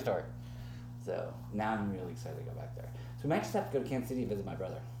working in a record store. So now I'm really excited to go back there. So we might just have to go to Kansas City and visit my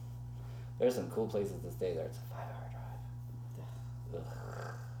brother. There's some cool places to stay there. It's a 5-hour drive.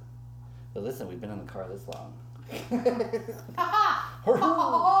 Ugh. But listen, we've been in the car this long.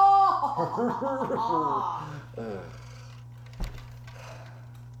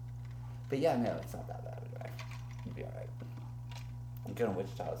 But yeah, no, it's not that bad of a drive. You'll be alright. You go to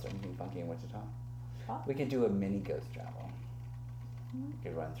Wichita. Is there anything funky in Wichita? We could do a mini ghost travel. We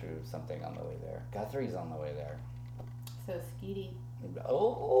could run through something on the way there. Guthrie's on the way there. So Skeety.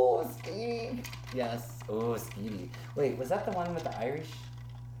 Oh, Skeety. Yes. Oh, Skeety. Wait, was that the one with the Irish?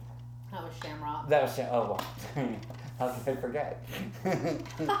 That was Shamrock. That was Shamrock. Oh, well. How could I forget?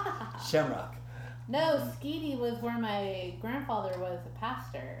 Shamrock. No, Skeety was where my grandfather was a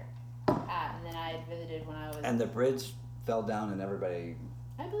pastor at, and then I had visited when I was... And the bridge fell down and everybody...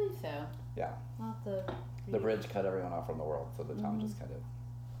 I believe so. Yeah. The bridge cut everyone off from the world, so the town just kind of...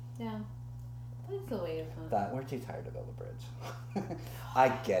 Yeah. That's the way of that. We're too tired to build a bridge. I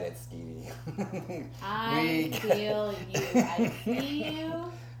get it, Skeety. I feel you. I see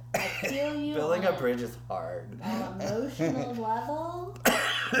you. I feel you. Building a bridge is hard. On an emotional level.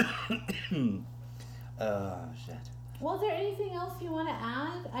 Oh, shit. Well, is there anything else you want to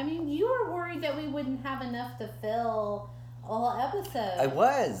add? I mean, you were worried that we wouldn't have enough to fill a whole episode. I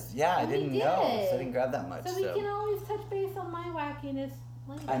was, yeah. And I didn't know, so I didn't grab that much. So we can always touch base on my wackiness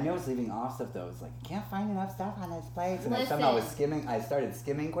later. I know it's leaving off stuff though. It's like I can't find enough stuff on this place, and I Listen. somehow was skimming. I started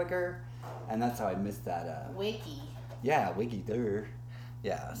skimming quicker, and that's how I missed that. Wiki. Yeah, wiki there.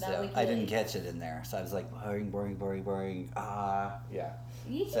 Yeah, so wiki. I didn't catch it in there. So I was like, boring. Yeah.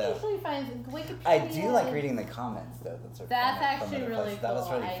 You can So- usually find Wikipedia. I do like reading the comments though. That's actually really cool. That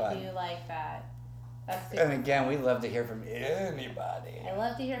was really fun. I do like that. That's super And again, we love to hear from anybody I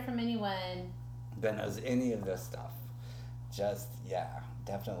love to hear from anyone. that knows any of this stuff. Just,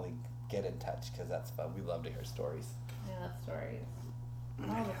 definitely get in touch because that's fun. We love to hear stories. I love stories.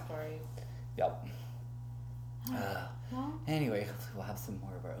 All the stories. Yep. Well, Anyway, hopefully we'll have some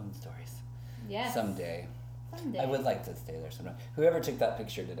more of our own stories yes. someday. Someday. I would like to stay there sometime. Whoever took that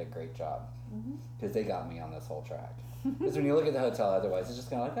picture did a great job because they got me on this whole track. Because when you look at the hotel, otherwise it's just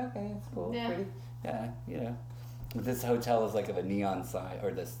kind of like, okay, it's cool, Yeah. pretty, But this hotel is like of a neon sign,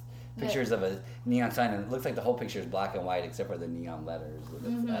 or this pictures of a neon sign, and it looks like the whole picture is black and white except for the neon letters.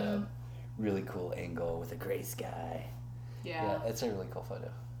 And it's at a really cool angle with a gray sky. Yeah. It's a really cool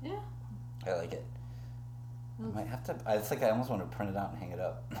photo. Yeah. I like it. I might have to. It's like I almost want to print it out and hang it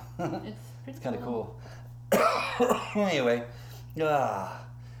up. It's pretty kind of cool. Anyway,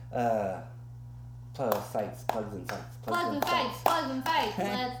 sites, plugs and sites. Plugs and sites.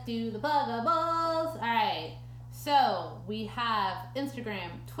 Let's do the pluggables. Alright. So we have Instagram,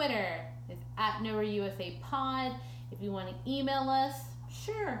 Twitter. It's at NowhereUSAPod. If you want to email us,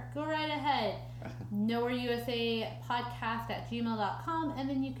 sure, go right ahead. NowhereUSAPodcast@gmail.com. And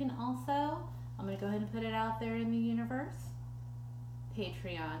then you can also, I'm going to go ahead and put it out there in the universe,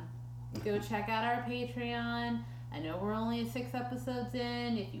 Patreon. Go check out our Patreon. I know we're only 6 episodes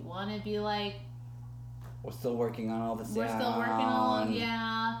in. If you want to be like, we're still working on all the sound. we're still working on,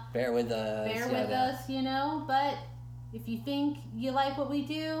 Bear with us. Bear with us, But if you think you like what we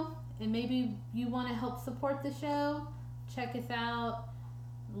do and maybe you want to help support the show, check us out.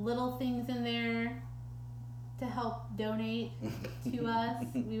 Little things in there to help donate to us.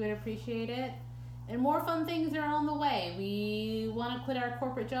 We would appreciate it. And more fun things are on the way. We want to quit our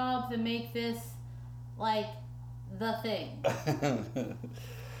corporate jobs and make this like the thing.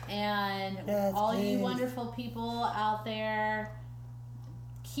 And yes, all please. you wonderful people out there,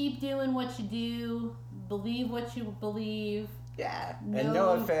 keep doing what you do. Believe what you believe. Yeah. And no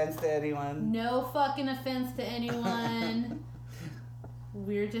offense to anyone. No fucking offense to anyone.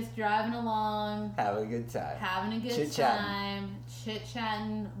 We're just driving along. Having a good time. Having a good Chit-chatting. time.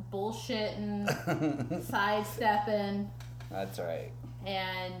 Chit-chatting, bullshitting, sidestepping. That's right.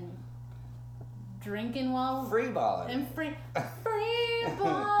 And drinking while... Free balling. And free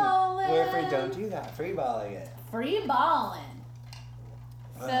balling. We're free, don't do that. Free balling it. Free balling.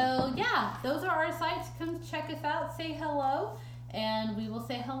 So, yeah, those are our sites. Come check us out. Say hello. And we will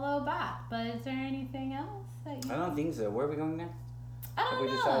say hello back. But is there anything else that you... I don't think so. Where are we going next? I don't Have we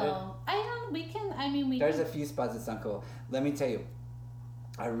know. decided? There's a few spots that sound cool. Let me tell you,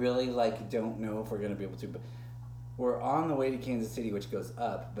 I really don't know if we're going to be able to, but we're on the way to Kansas City, which goes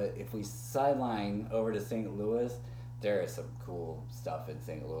up, but if we sideline over to St. Louis, there is some cool stuff in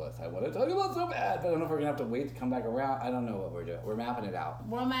St. Louis I want to talk about so bad, but I don't know if we're going to have to wait to come back around. I don't know what we're doing. We're mapping it out.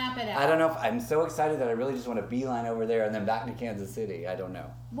 We'll map it out. I don't know if I'm so excited that I really just want to beeline over there and then back to Kansas City. I don't know.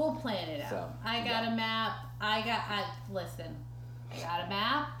 We'll plan it out. So, I got a map. Listen. I got a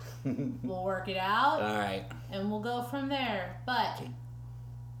map. We'll work it out. All right. And we'll go from there. But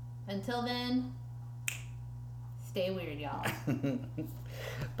until then, stay weird, y'all.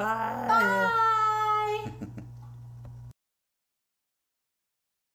 Bye. Bye.